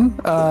question,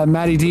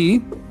 Matty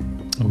D.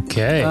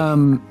 Okay.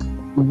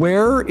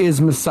 Where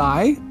is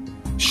Masai?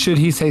 Should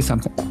he say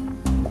something?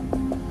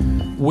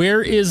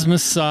 Where is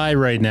Masai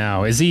right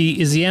now? Is he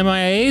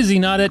MIA? Is he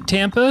not at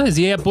Tampa? Is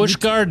he at Busch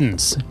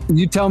Gardens?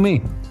 You tell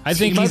me. I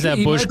think he's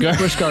at Busch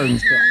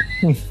Gardens.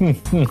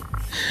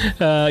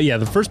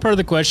 The first part of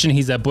the question,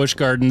 he's at Busch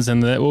Gardens,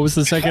 and what was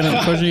the second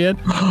question you had?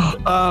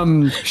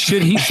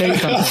 Should he say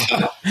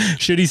something?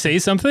 Should he say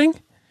something?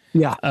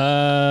 Yeah.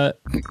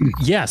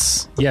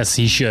 Yes,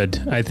 he should.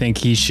 I think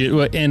he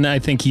should, and I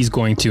think he's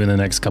going to in the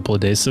next couple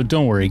of days. So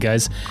don't worry,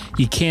 guys.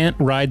 He can't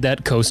ride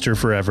that coaster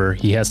forever.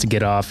 He has to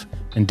get off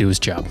and do his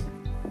job.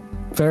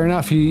 Fair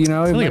enough.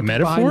 Like a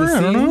metaphor? I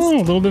don't know. A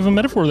little bit of a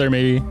metaphor there,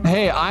 maybe.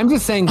 Hey, I'm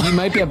just saying he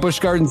might be at Busch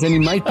Gardens and he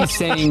might be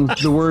saying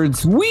the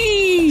words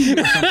 "wee"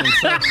 or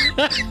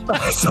something.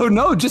 So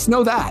no, just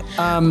know that.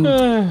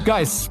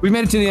 Guys, we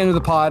made it to the end of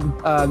the pod.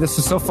 This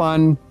was so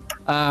fun.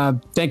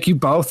 Thank you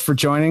both for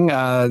joining.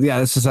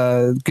 This is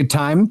a good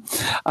time.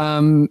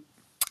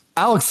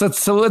 Alex,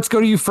 let's go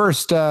to you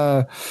first.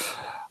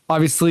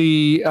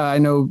 Obviously, I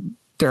know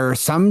there are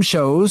some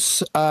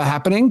shows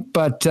happening,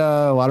 but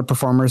a lot of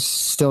performers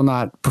still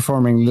not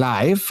performing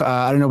live.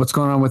 I don't know what's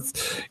going on with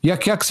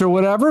Yuck Yucks or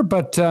whatever,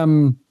 but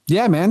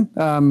yeah, man.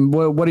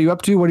 What are you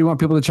up to? What do you want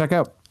people to check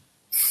out?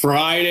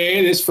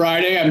 This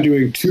Friday, I'm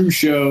doing 2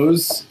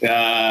 shows.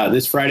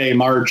 This Friday,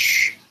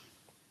 March.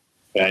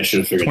 I should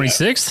have figured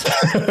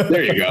 26th.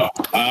 There you go.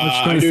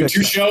 I'm doing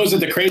 2 shows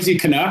at the Crazy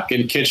Canuck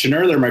in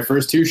Kitchener. They're my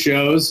first 2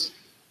 shows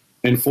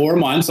in 4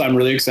 months. I'm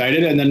really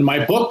excited. And then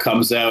my book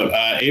comes out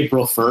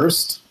April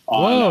 1st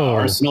on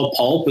Arsenal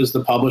Pulp is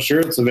the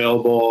publisher. It's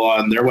available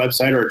on their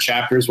website or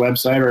Chapter's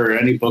website or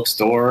any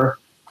bookstore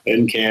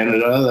in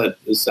Canada that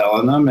is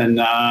selling them. And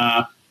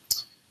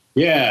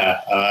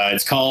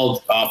it's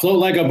called Float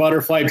Like a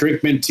Butterfly,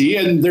 Drink Mint Tea.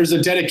 And there's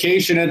a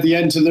dedication at the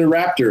end to the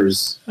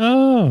Raptors.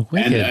 Oh,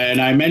 wicked.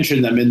 And I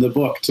mentioned them in the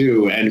book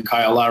too, and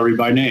Kyle Lowry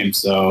by name.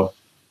 So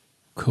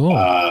cool.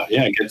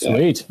 Get that.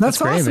 Sweet. That's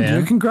great, awesome, man.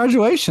 dude.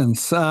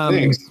 Congratulations.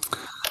 Thanks.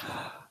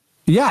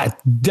 Yeah,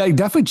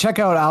 definitely check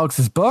out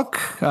Alex's book.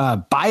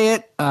 Buy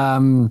it.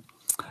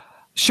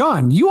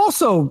 Sean, you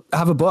also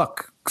have a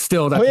book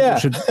still that people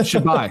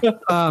should buy.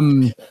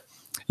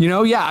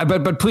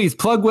 But please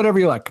plug whatever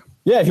you like.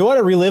 Yeah, if you want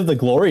to relive the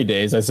glory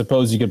days, I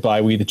suppose you could buy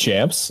We the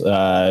Champs.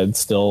 It's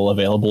still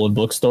available in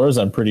bookstores,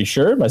 I'm pretty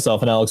sure.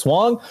 Myself and Alex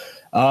Wong.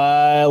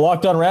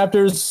 Locked on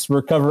Raptors.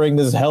 We're covering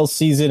this hell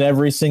season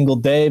every single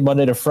day,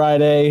 Monday to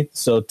Friday.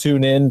 So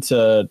tune in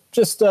to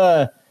just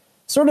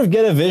sort of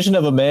get a vision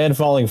of a man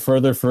falling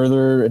further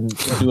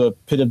into a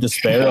pit of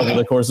despair over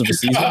the course of a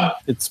season.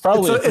 It's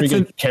probably a pretty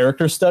good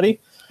character study.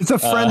 It's a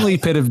friendly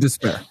pit of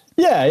despair.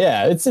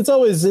 Yeah. It's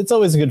always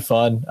good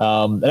fun.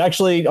 And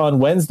actually on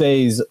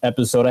Wednesday's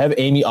episode, I have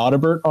Amy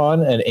Audibert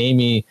on, and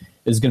Amy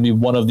is going to be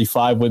one of the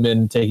 5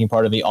 women taking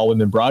part in the all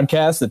women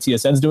broadcast that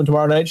TSN's doing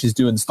tomorrow night. She's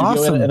doing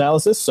studio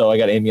analysis. So I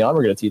got Amy on.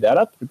 We're going to tee that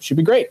up. It should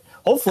be great.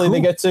 Hopefully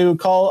they get to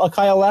call a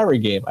Kyle Lowry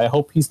game. I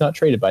hope he's not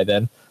traded by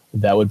then.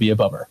 That would be a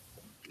bummer.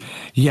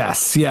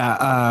 Yes.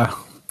 Yeah.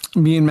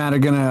 Me and Matt are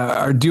going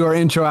to do our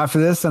intro after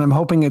this, and I'm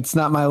hoping it's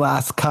not my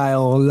last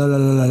Kyle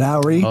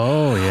Lowry.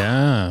 Oh,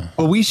 yeah.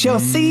 Well, we shall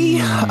see.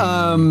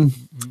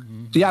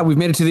 We've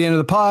made it to the end of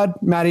the pod.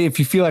 Maddie, if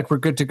you feel like we're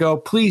good to go,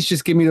 please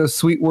just give me those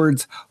sweet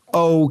words.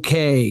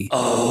 Okay.